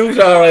 You're cute,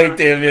 all right,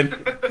 Damien.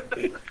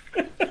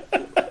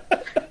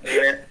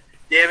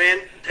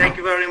 Damien, thank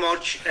you very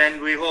much, and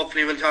we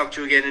hopefully will talk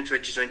to you again in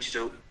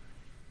 2022.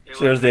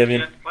 Cheers,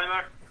 Damien. Bye,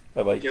 Mark.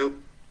 Bye bye. Thank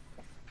you.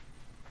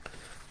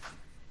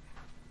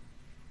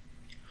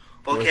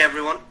 Okay,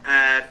 everyone.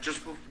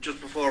 Just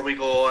before we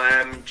go,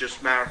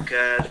 just Mark,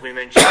 as we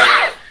mentioned,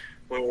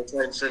 we were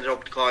trying to send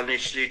up the call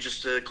initially.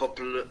 Just a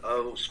couple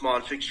of small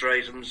fixture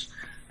items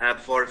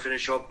before I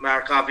finish up.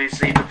 Mark,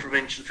 obviously the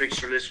provincial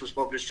fixture list was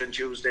published on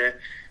Tuesday,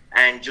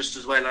 and just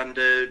as well on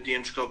the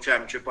Interclub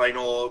Championship. I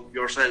know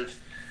yourself,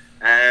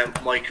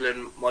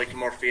 Michael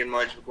Murphy and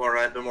Miles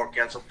McGuire have been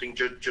working on something.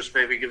 Just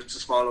maybe give us a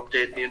small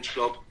update in the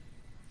Interclub.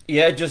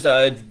 Yeah, just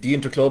the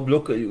Interclub.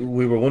 Look,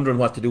 we were wondering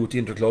what to do with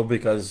the Interclub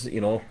because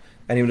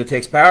anyone that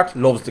takes part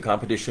loves the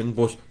competition,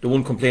 but the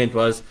one complaint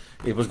was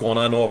it was going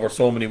on over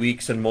so many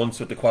weeks and months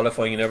with the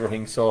qualifying and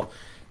everything. So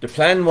the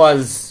plan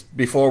was,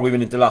 before we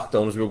went into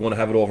lockdowns, we were going to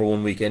have it over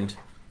one weekend,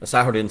 a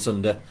Saturday and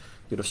Sunday.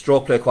 You'd have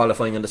stroke play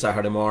qualifying on the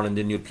Saturday morning,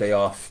 then you'd play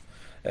off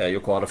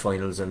your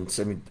quarterfinals and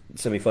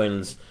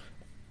semi-finals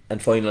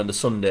and final on the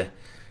Sunday.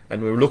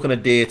 And we were looking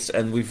at dates,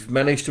 and we've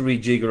managed to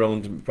rejig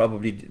around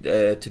probably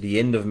to the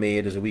end of May.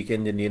 There's a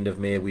weekend in the end of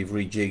May we've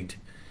rejigged,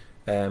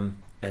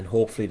 and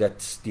hopefully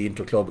that's the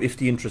Interclub. If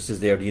the interest is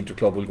there, the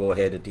Interclub will go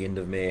ahead at the end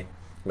of May.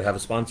 We have a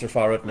sponsor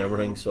for it and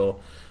everything, so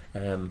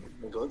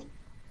Good.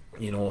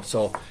 you know.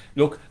 So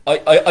look,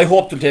 I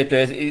hope to take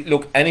place.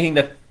 Look, anything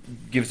that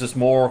gives us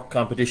more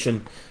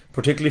competition,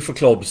 particularly for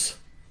clubs.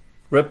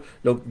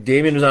 Look,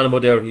 Damien was on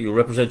about there. You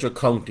represent your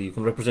county, you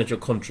can represent your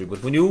country,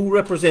 but when you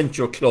represent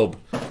your club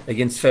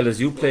against fellas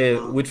you play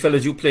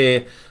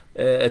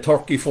a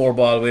turkey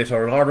 4-ball with,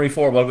 or an ordinary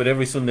 4-ball with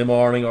every Sunday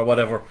morning or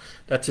whatever,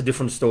 that's a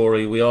different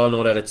story. We all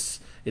know that it's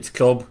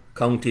club,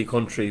 county,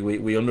 country.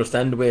 We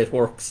understand the way it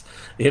works,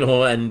 you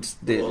know, and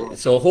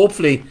so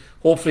hopefully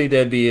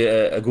there'll be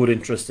a good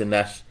interest in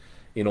that,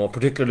 you know,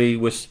 particularly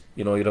with,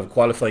 you know, you'd have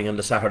qualifying on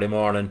the Saturday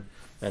morning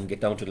and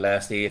get down to the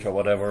last 8 or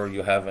whatever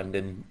you have, and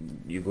then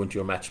you go into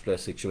your match play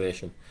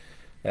situation.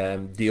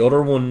 The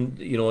other one,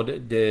 you know,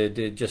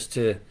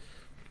 it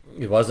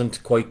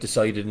wasn't quite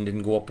decided and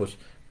didn't go up, but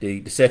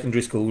the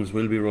secondary schools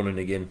will be running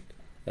again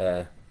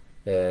in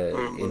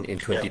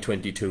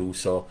 2022.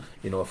 So,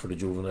 you know, for the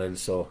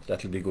juveniles, so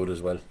that'll be good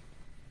as well.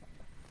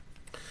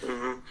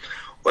 Mm-hmm.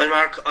 Well,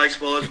 Mark, I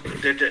suppose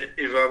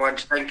if I want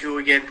to thank you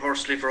again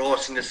personally for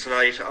hosting this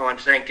tonight. I want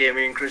to thank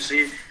Damien and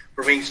Chrissie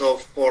for being so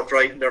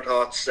forthright in their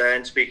thoughts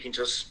and speaking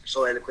to us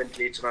so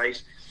eloquently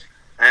tonight.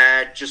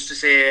 Just to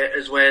say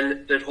as well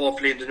that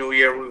hopefully in the new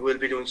year we will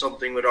be doing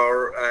something with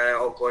our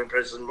outgoing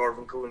president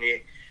Mervyn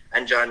Cooney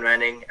and John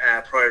Manning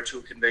prior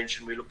to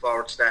convention. We look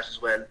forward to that as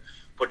well.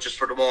 But just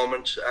for the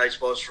moment, I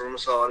suppose from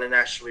us all in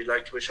Ashton, we'd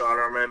like to wish all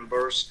our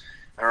members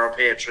and our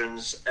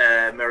patrons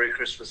Merry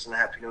Christmas and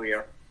Happy New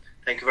Year.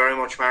 Thank you very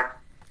much, Mark.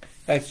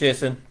 Thanks,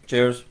 Jason.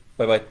 Cheers.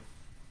 Bye-bye.